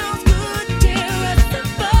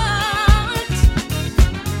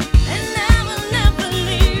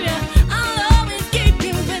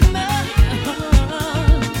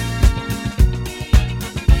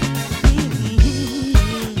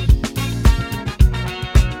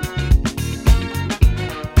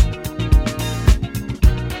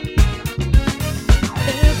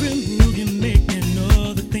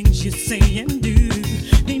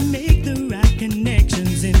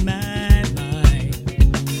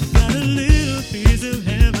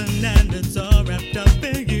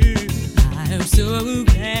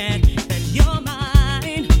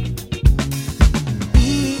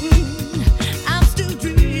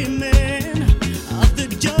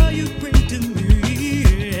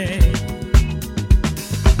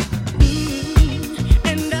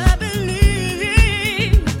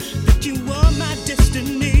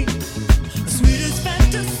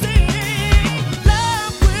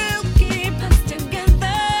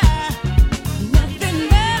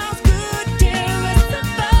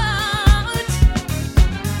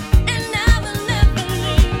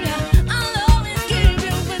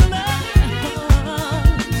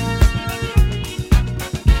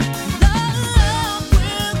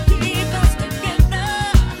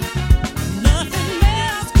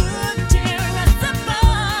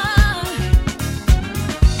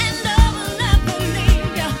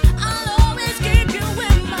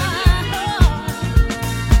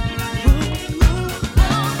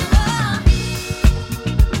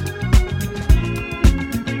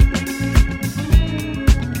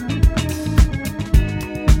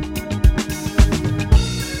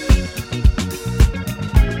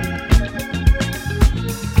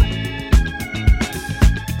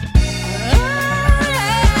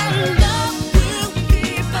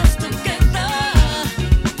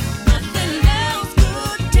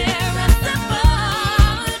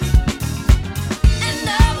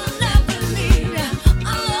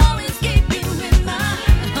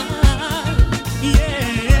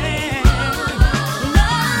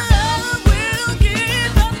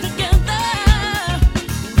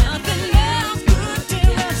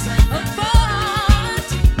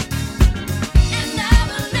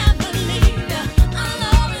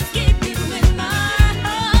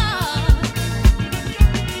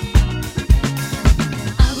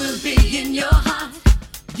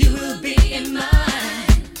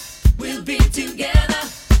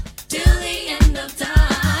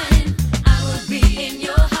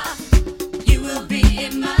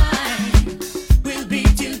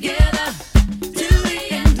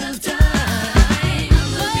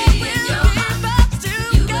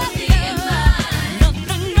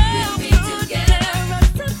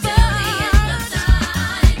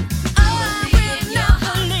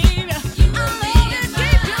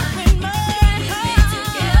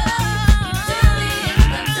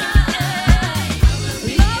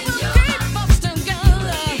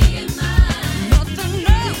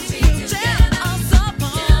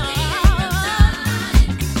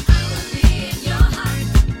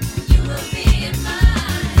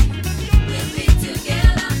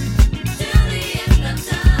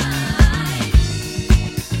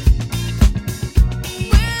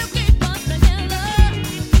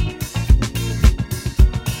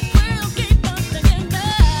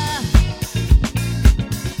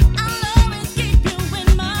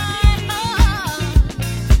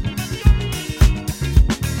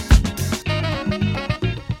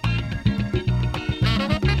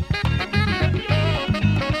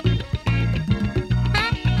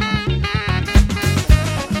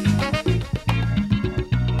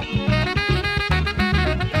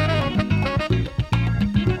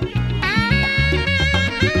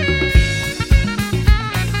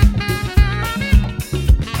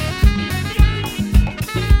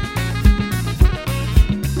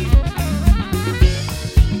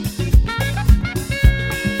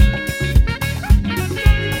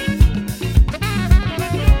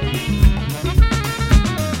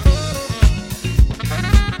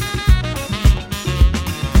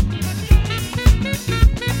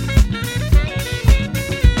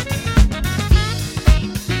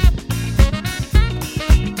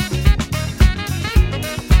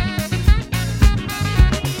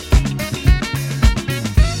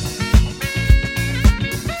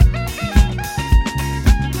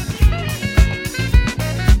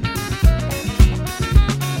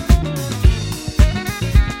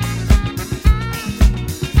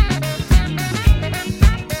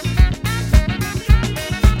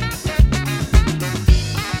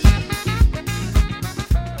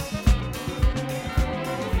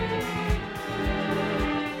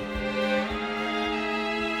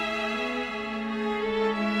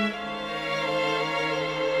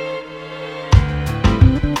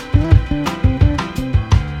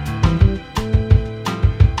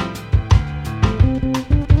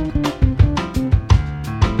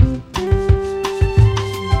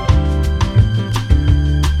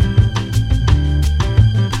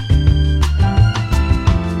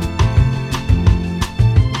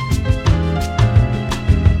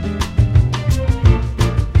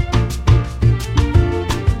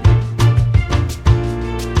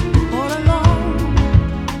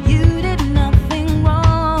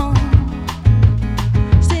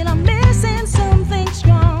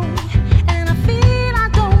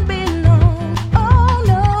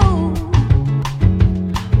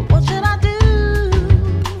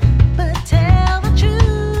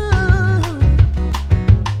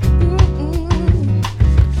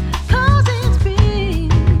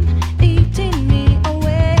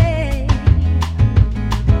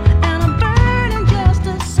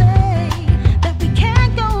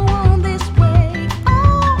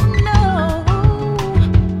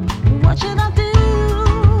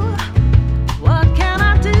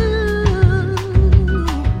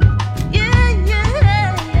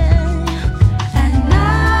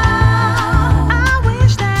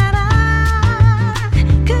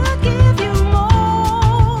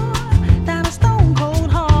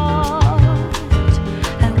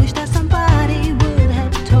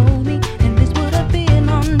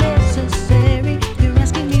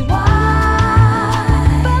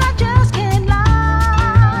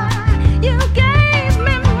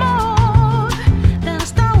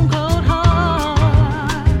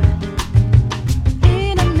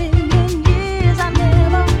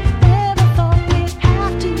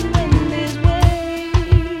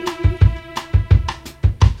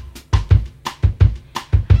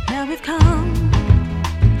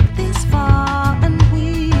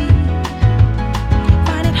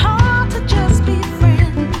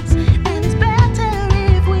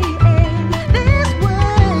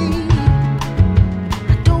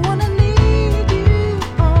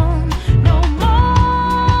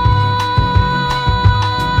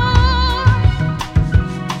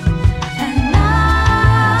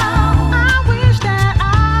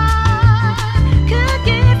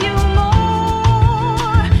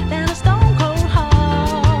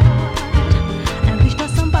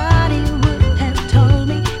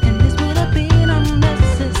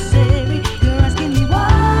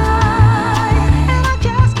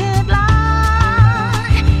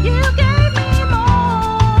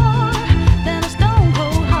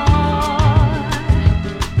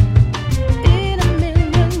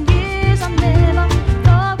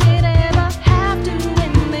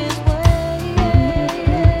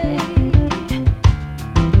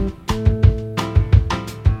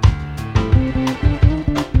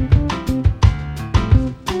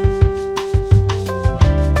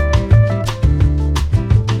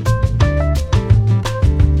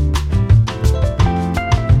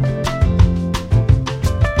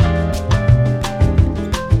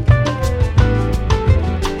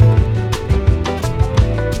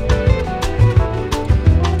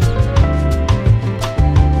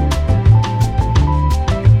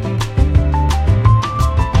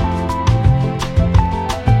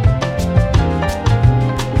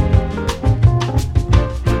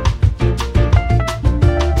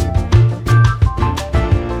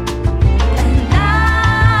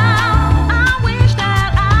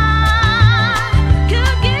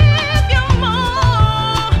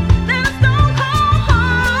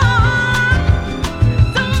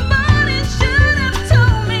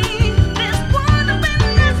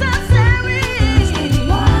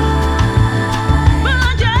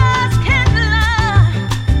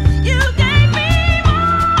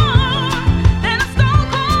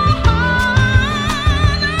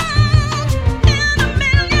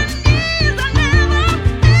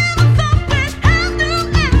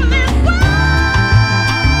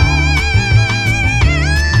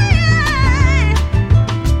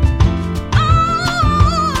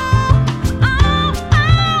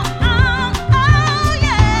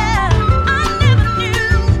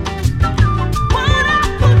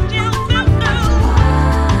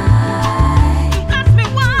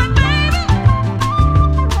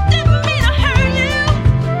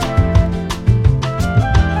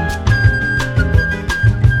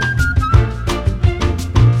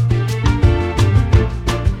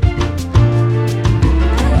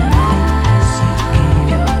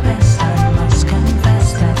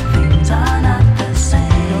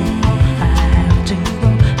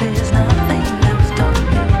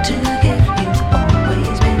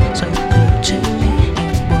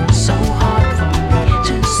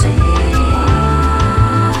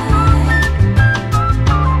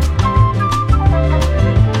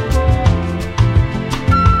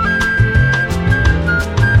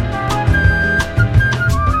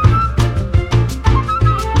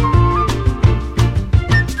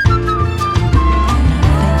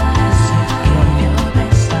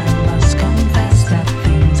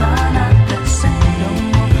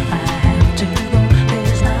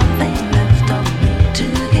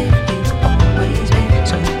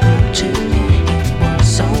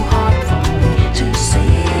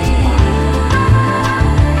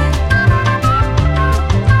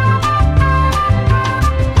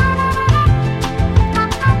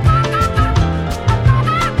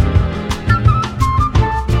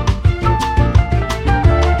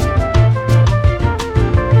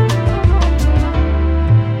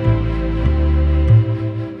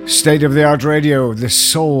State of the Art Radio, the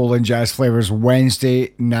Soul and Jazz Flavas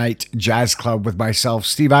Wednesday night jazz club with myself,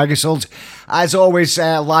 Steve Aggasild. As always,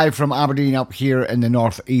 live from Aberdeen up here in the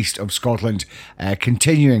northeast of Scotland,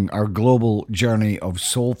 continuing our global journey of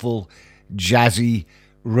soulful, jazzy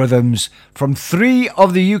rhythms from three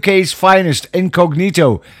of the UK's finest,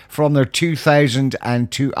 Incognito, from their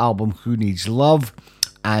 2002 album Who Needs Love,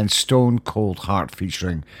 and Stone Cold Heart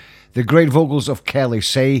featuring the great vocals of Kelly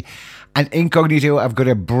Say. And Incognito have got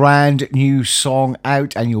a brand new song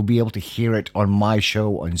out, and you'll be able to hear it on my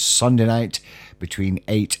show on Sunday night between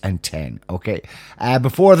 8 and 10. Okay.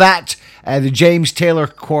 Before that, the James Taylor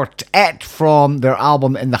Quartet from their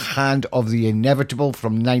album In the Hand of the Inevitable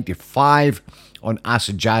from 95 on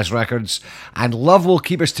Acid Jazz Records. And Love Will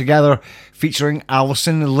Keep Us Together featuring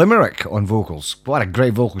Alison Limerick on vocals. What a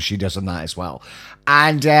great vocal she does on that as well.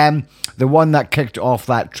 And the one that kicked off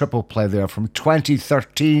that triple play there from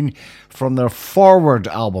 2013 from their Forward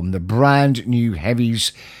album, the brand new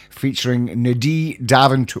heavies, featuring Nadee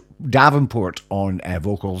Davenport on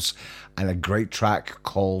vocals, and a great track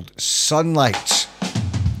called Sunlight.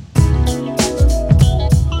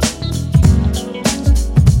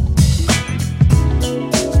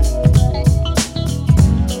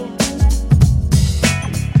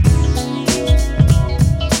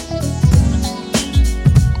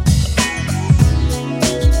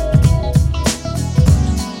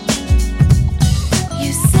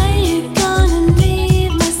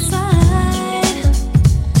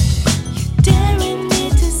 Daring me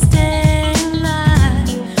to stay alive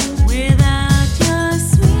without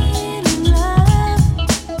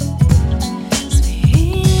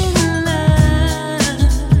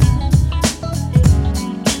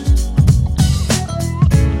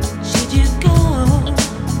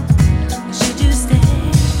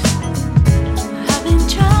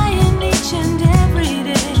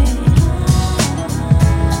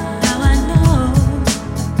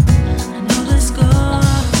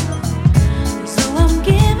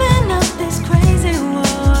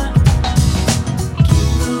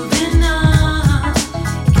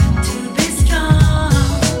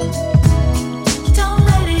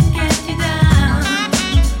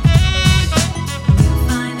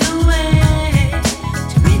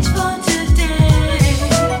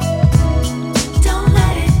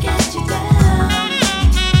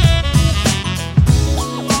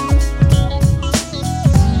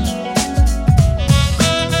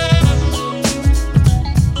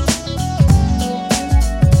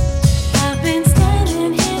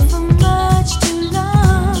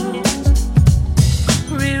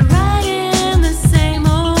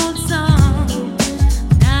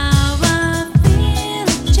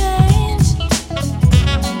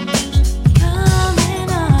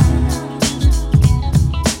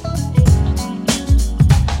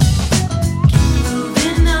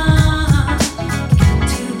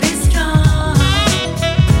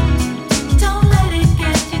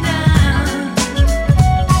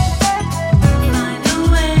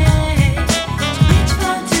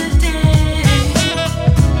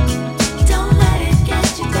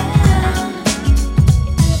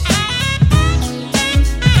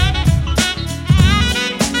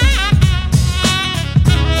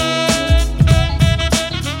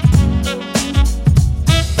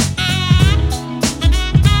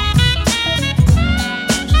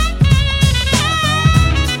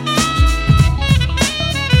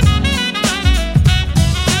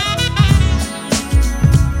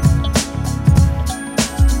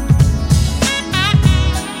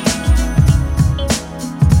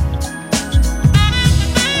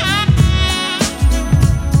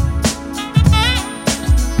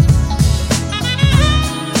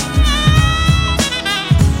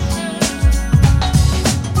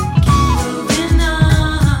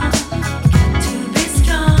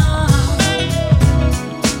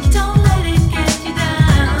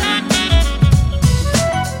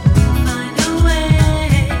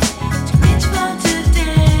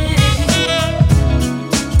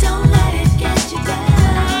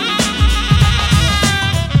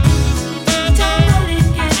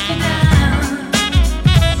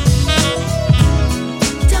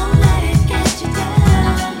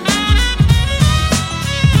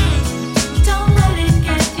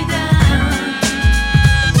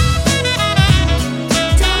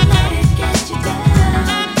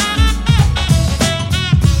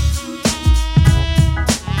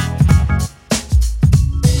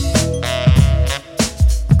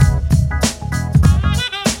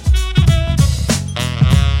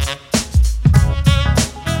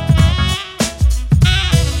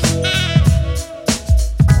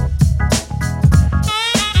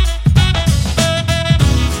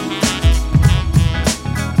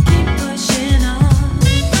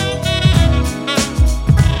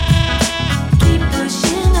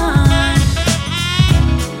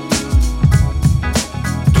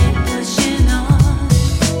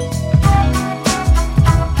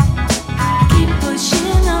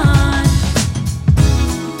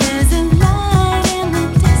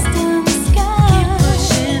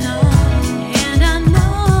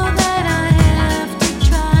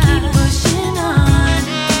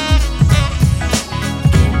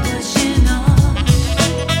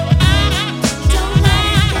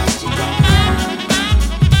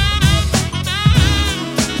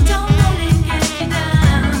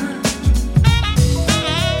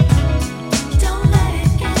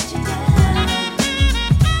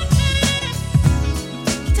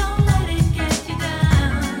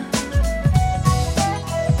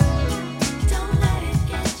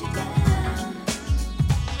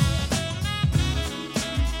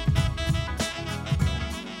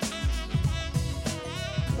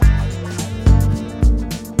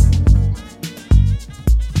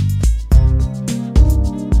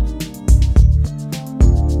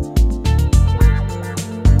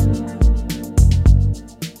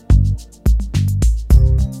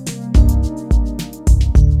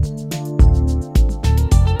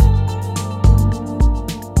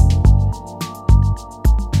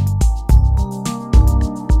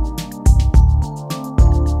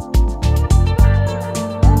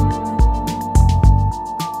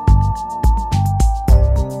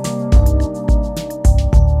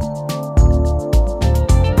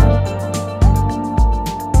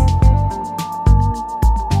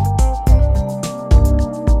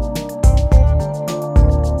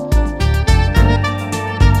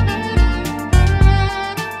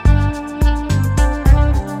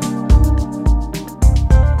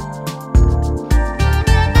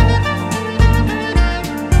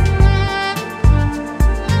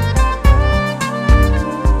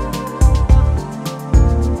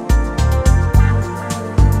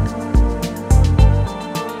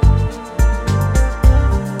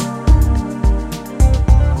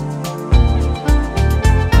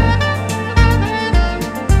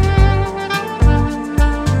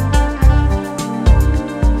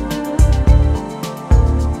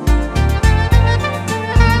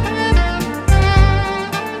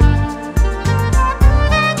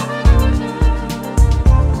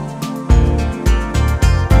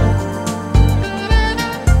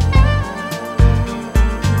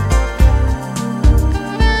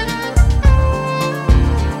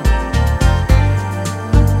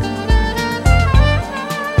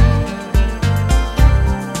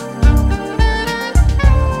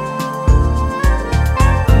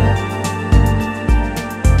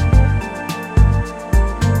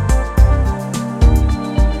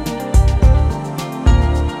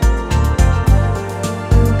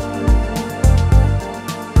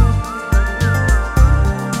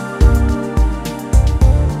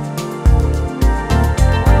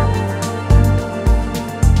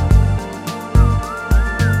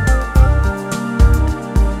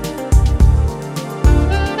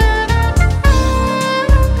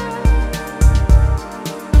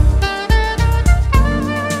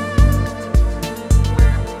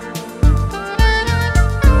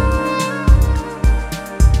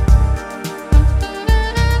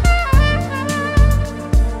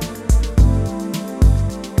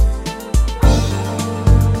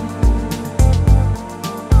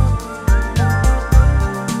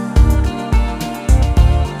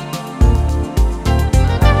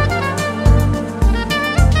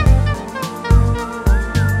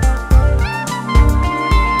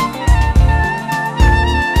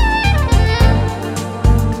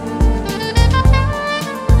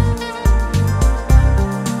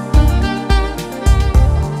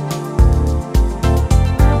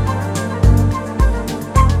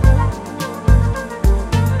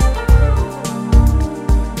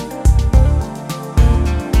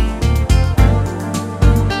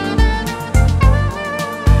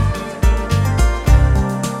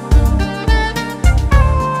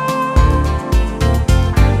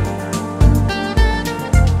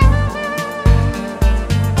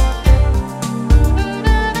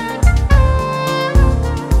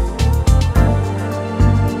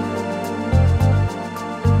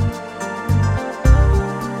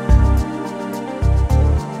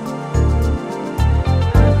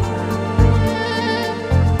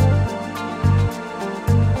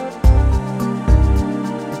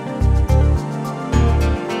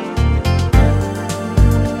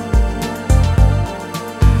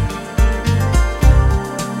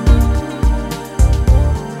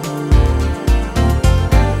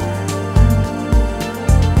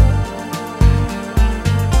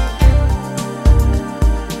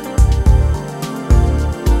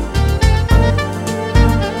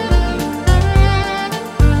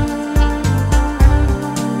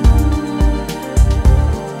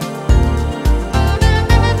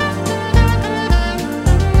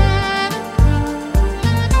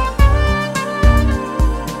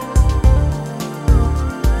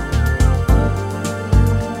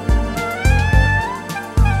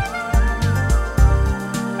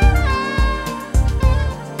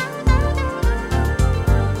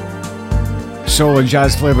Soul and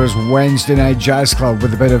Jazz Flavas Wednesday Night Jazz Club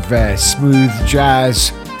with a bit of smooth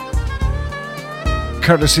jazz,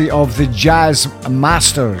 courtesy of the Jazz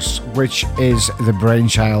Masters, which is the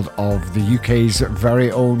brainchild of the UK's very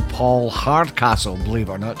own Paul Hardcastle, believe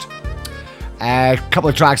it or not. A couple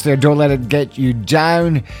of tracks there, Don't Let It Get You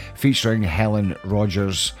Down, featuring Helen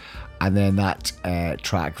Rogers, and then that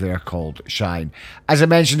track there called Shine. As I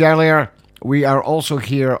mentioned earlier, we are also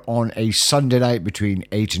here on a Sunday night between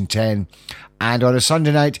 8 and 10. And on a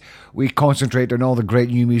Sunday night, we concentrate on all the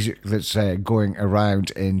great new music that's going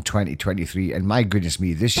around in 2023. And my goodness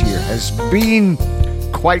me, this year has been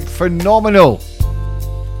quite phenomenal.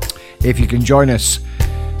 If you can join us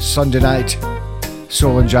Sunday night,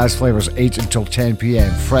 Soul and Jazz Flavas, 8 until 10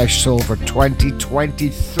 p.m. Fresh Soul for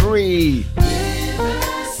 2023.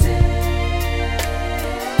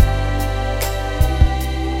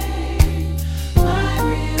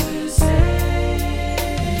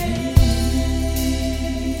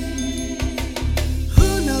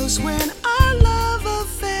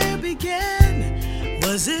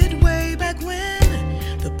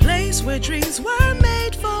 Where dreams were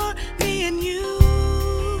made for me and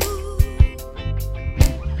you,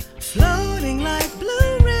 floating like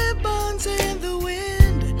blue ribbons in the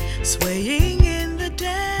wind, swaying in the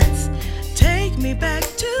dance. Take me back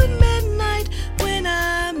to midnight when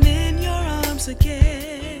I'm in your arms again.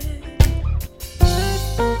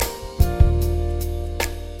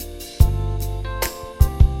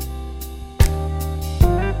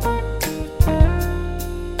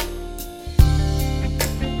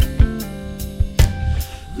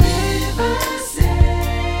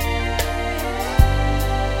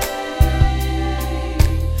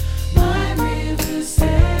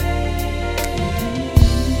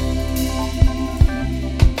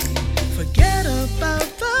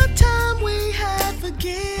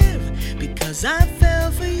 I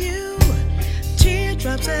fell for you,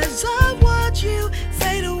 teardrops as I watch you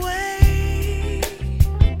fade away.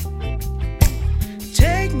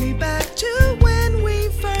 Take me back to when we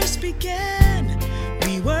first began.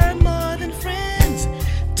 We were more than friends.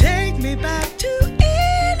 Take me back to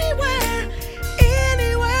anywhere,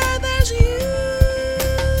 anywhere there's you.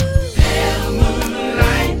 Pale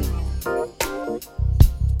moonlight,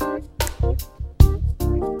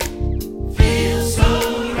 feels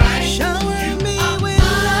so right. Shower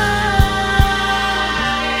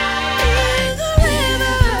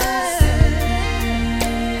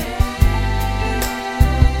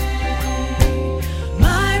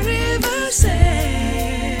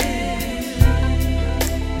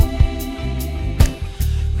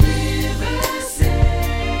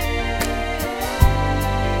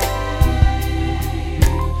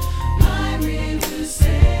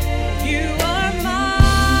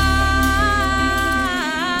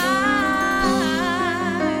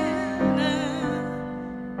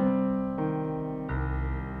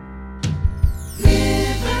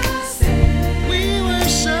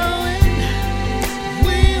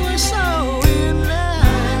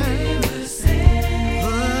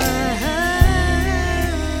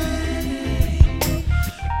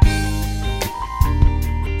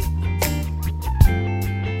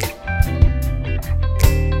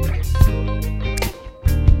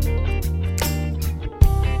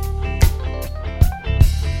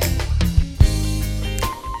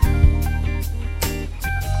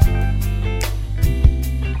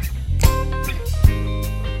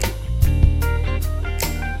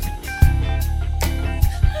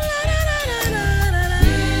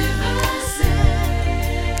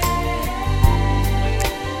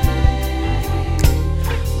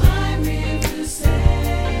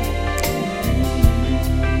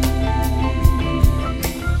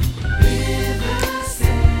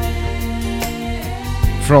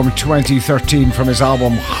from 2013 from his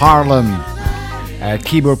album Harlem.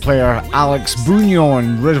 Keyboard player Alex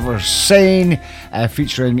Bunion, River Sane,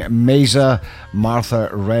 featuring Mesa, Martha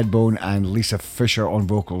Redbone and Lisa Fisher on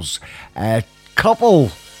vocals. A couple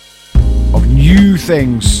of new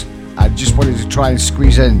things I just wanted to try and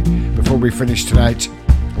squeeze in before we finish tonight.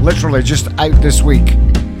 Literally just out this week.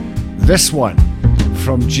 This one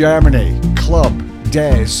from Germany, Club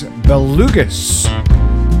des Belugas.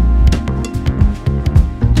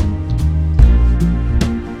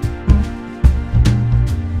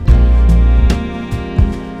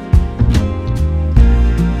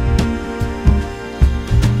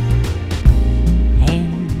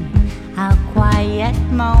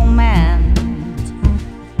 Moment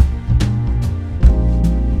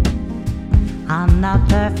on a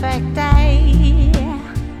perfect day,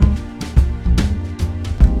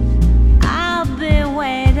 I'll be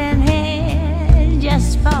waiting here just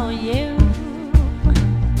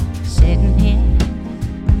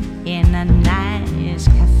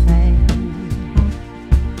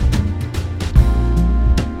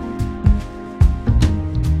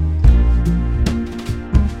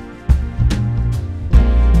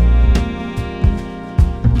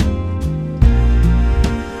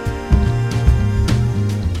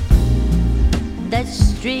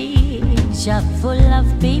streets are full of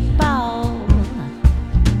people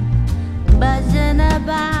buzzing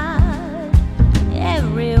about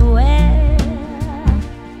everywhere,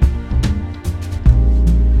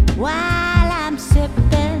 while I'm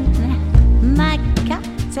sipping my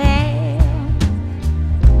cocktail,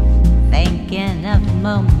 thinking of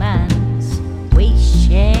moments we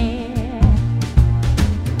share.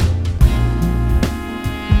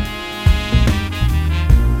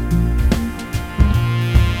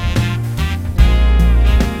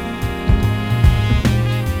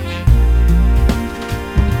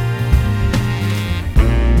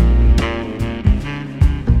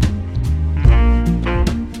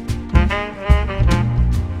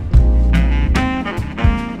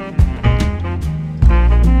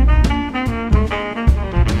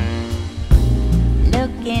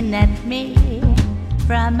 At me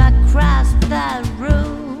from across the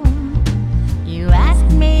room, you ask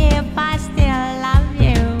me if I still love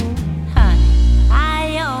you. Honey,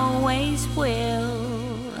 I always will.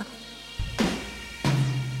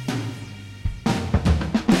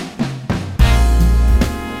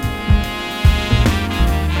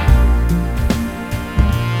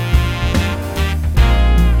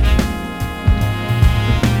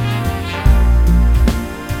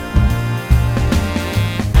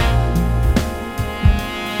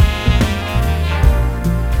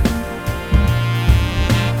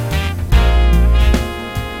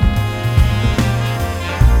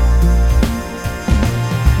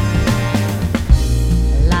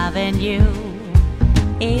 You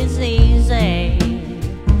is easy,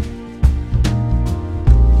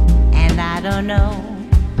 and I don't know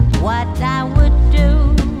what I would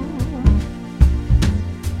do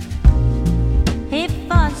if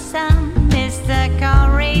for some mystical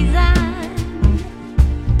reason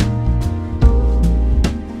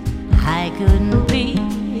I couldn't be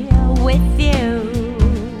with you.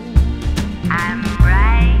 I'm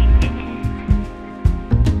right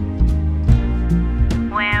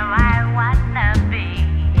where I wanna be.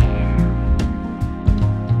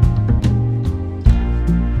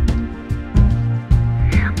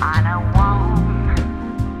 On a warm,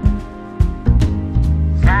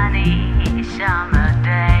 sunny summer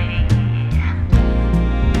day,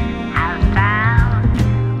 I found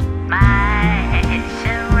my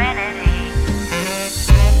serenity.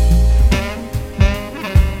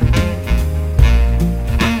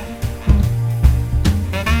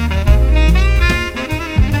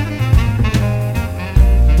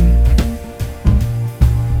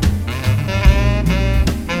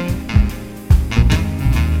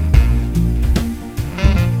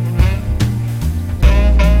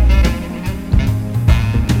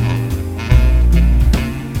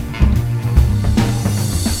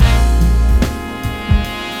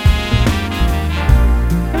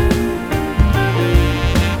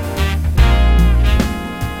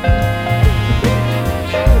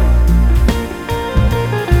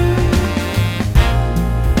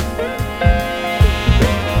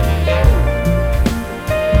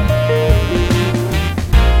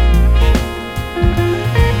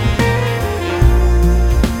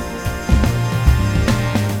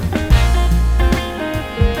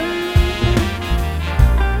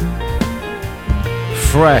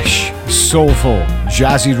 Fresh, soulful,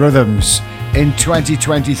 jazzy rhythms in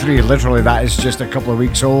 2023. Literally, that is just a couple of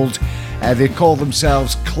weeks old. They call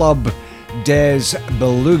themselves Club des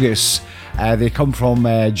Belugas. They come from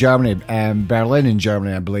Germany, Berlin in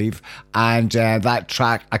Germany, I believe. And that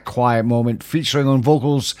track, A Quiet Moment, featuring on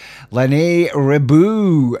vocals Lene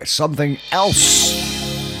Rebou, Something Else.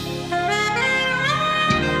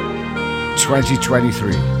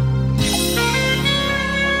 2023.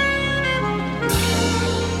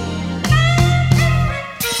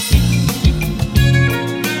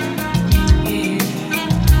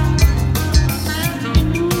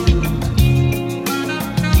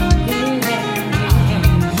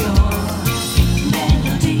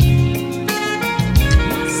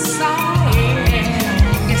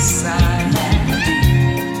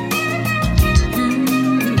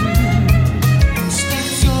 Step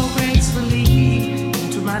so gracefully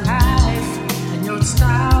to my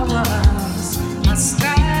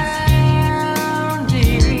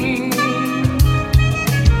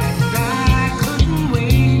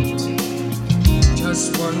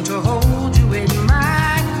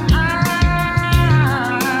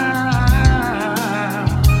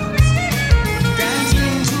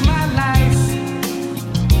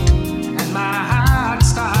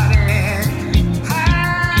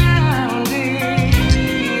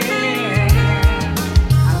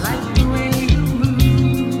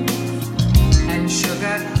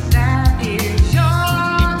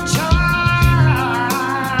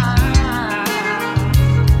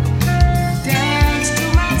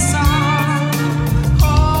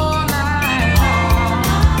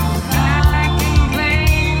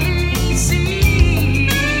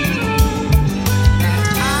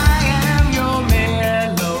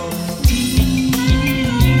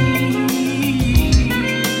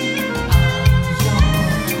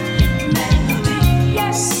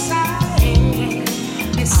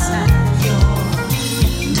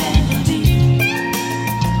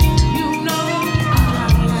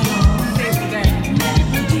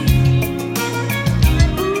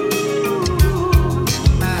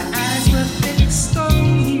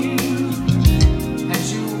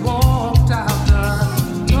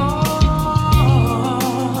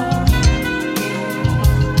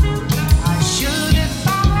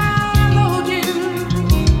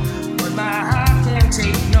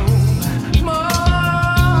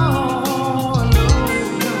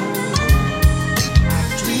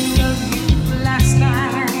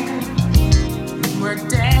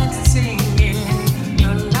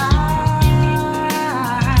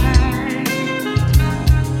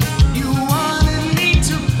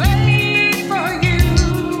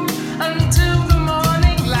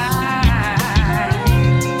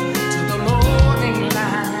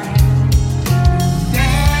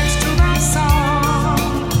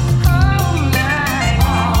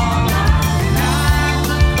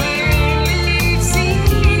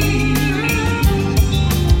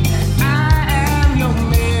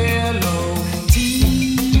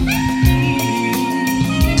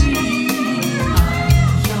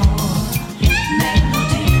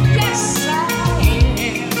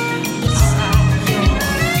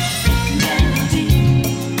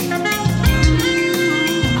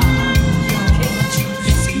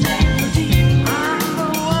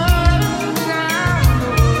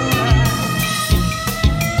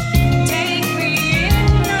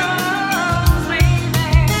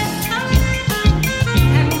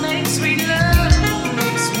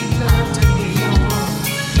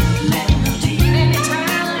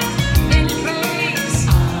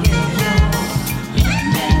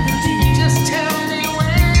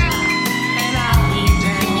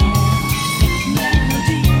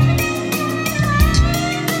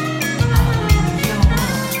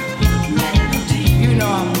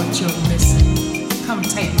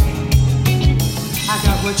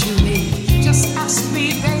what you need. Just ask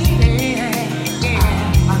me, baby.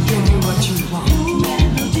 Yeah, I'll give you what you want.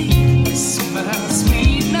 Melody, whisper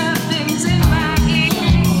sweet nothings in my ear.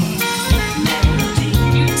 Melody,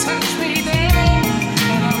 you touch me there,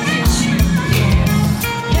 and I'll kiss you here.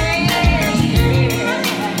 Yeah, yeah,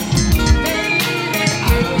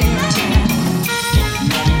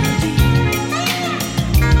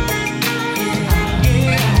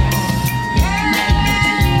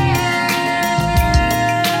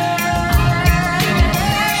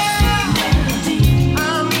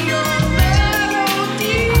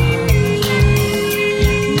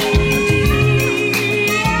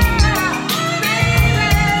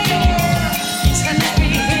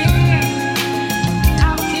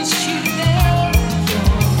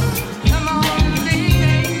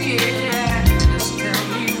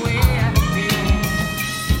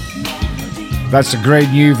 That's a great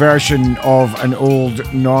new version of an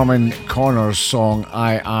old Norman Connors song,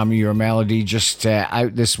 I Am Your Melody, just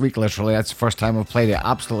out this week, literally. That's the first time I've played it.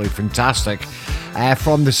 Absolutely fantastic.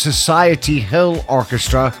 From the Society Hill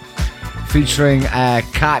Orchestra, featuring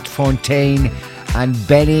Cat Fontaine and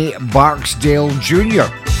Benny Barksdale Jr.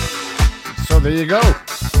 So there you go.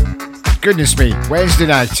 Goodness me, Wednesday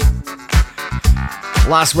night.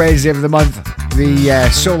 Last Wednesday of the month, the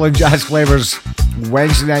Soul and Jazz Flavas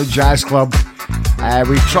Wednesday Night Jazz Club.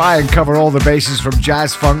 We try and cover all the bases from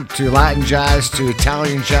jazz funk to Latin jazz to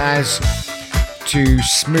Italian jazz to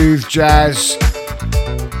smooth jazz.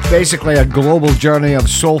 Basically a global journey of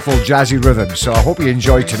soulful jazzy rhythm. So I hope you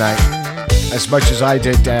enjoyed tonight as much as I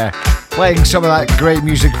did playing some of that great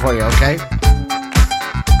music for you, okay?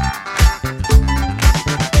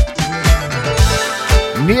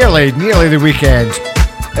 Nearly the weekend.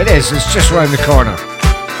 It is, it's just around the corner.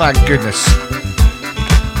 Thank goodness.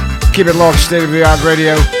 Keep it locked, State of the Art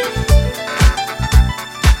Radio.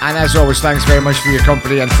 And as always, thanks very much for your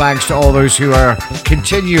company, and thanks to all those who are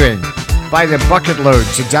continuing by the bucket load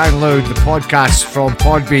to download the podcasts from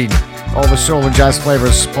Podbean, all the Soul and Jazz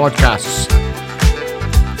Flavas podcasts.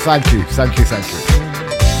 Thank you.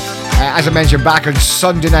 As I mentioned, back on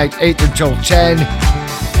Sunday night, 8 until 10,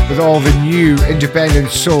 with all the new independent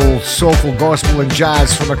soul, soulful gospel and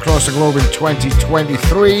jazz from across the globe in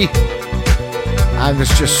 2023. And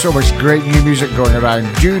there's just so much great new music going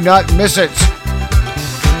around. Do not miss it.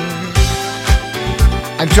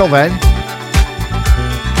 Until then,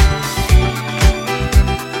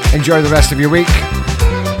 enjoy the rest of your week.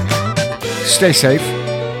 Stay safe.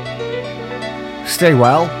 Stay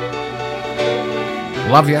well.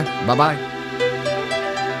 Love you. Bye-bye.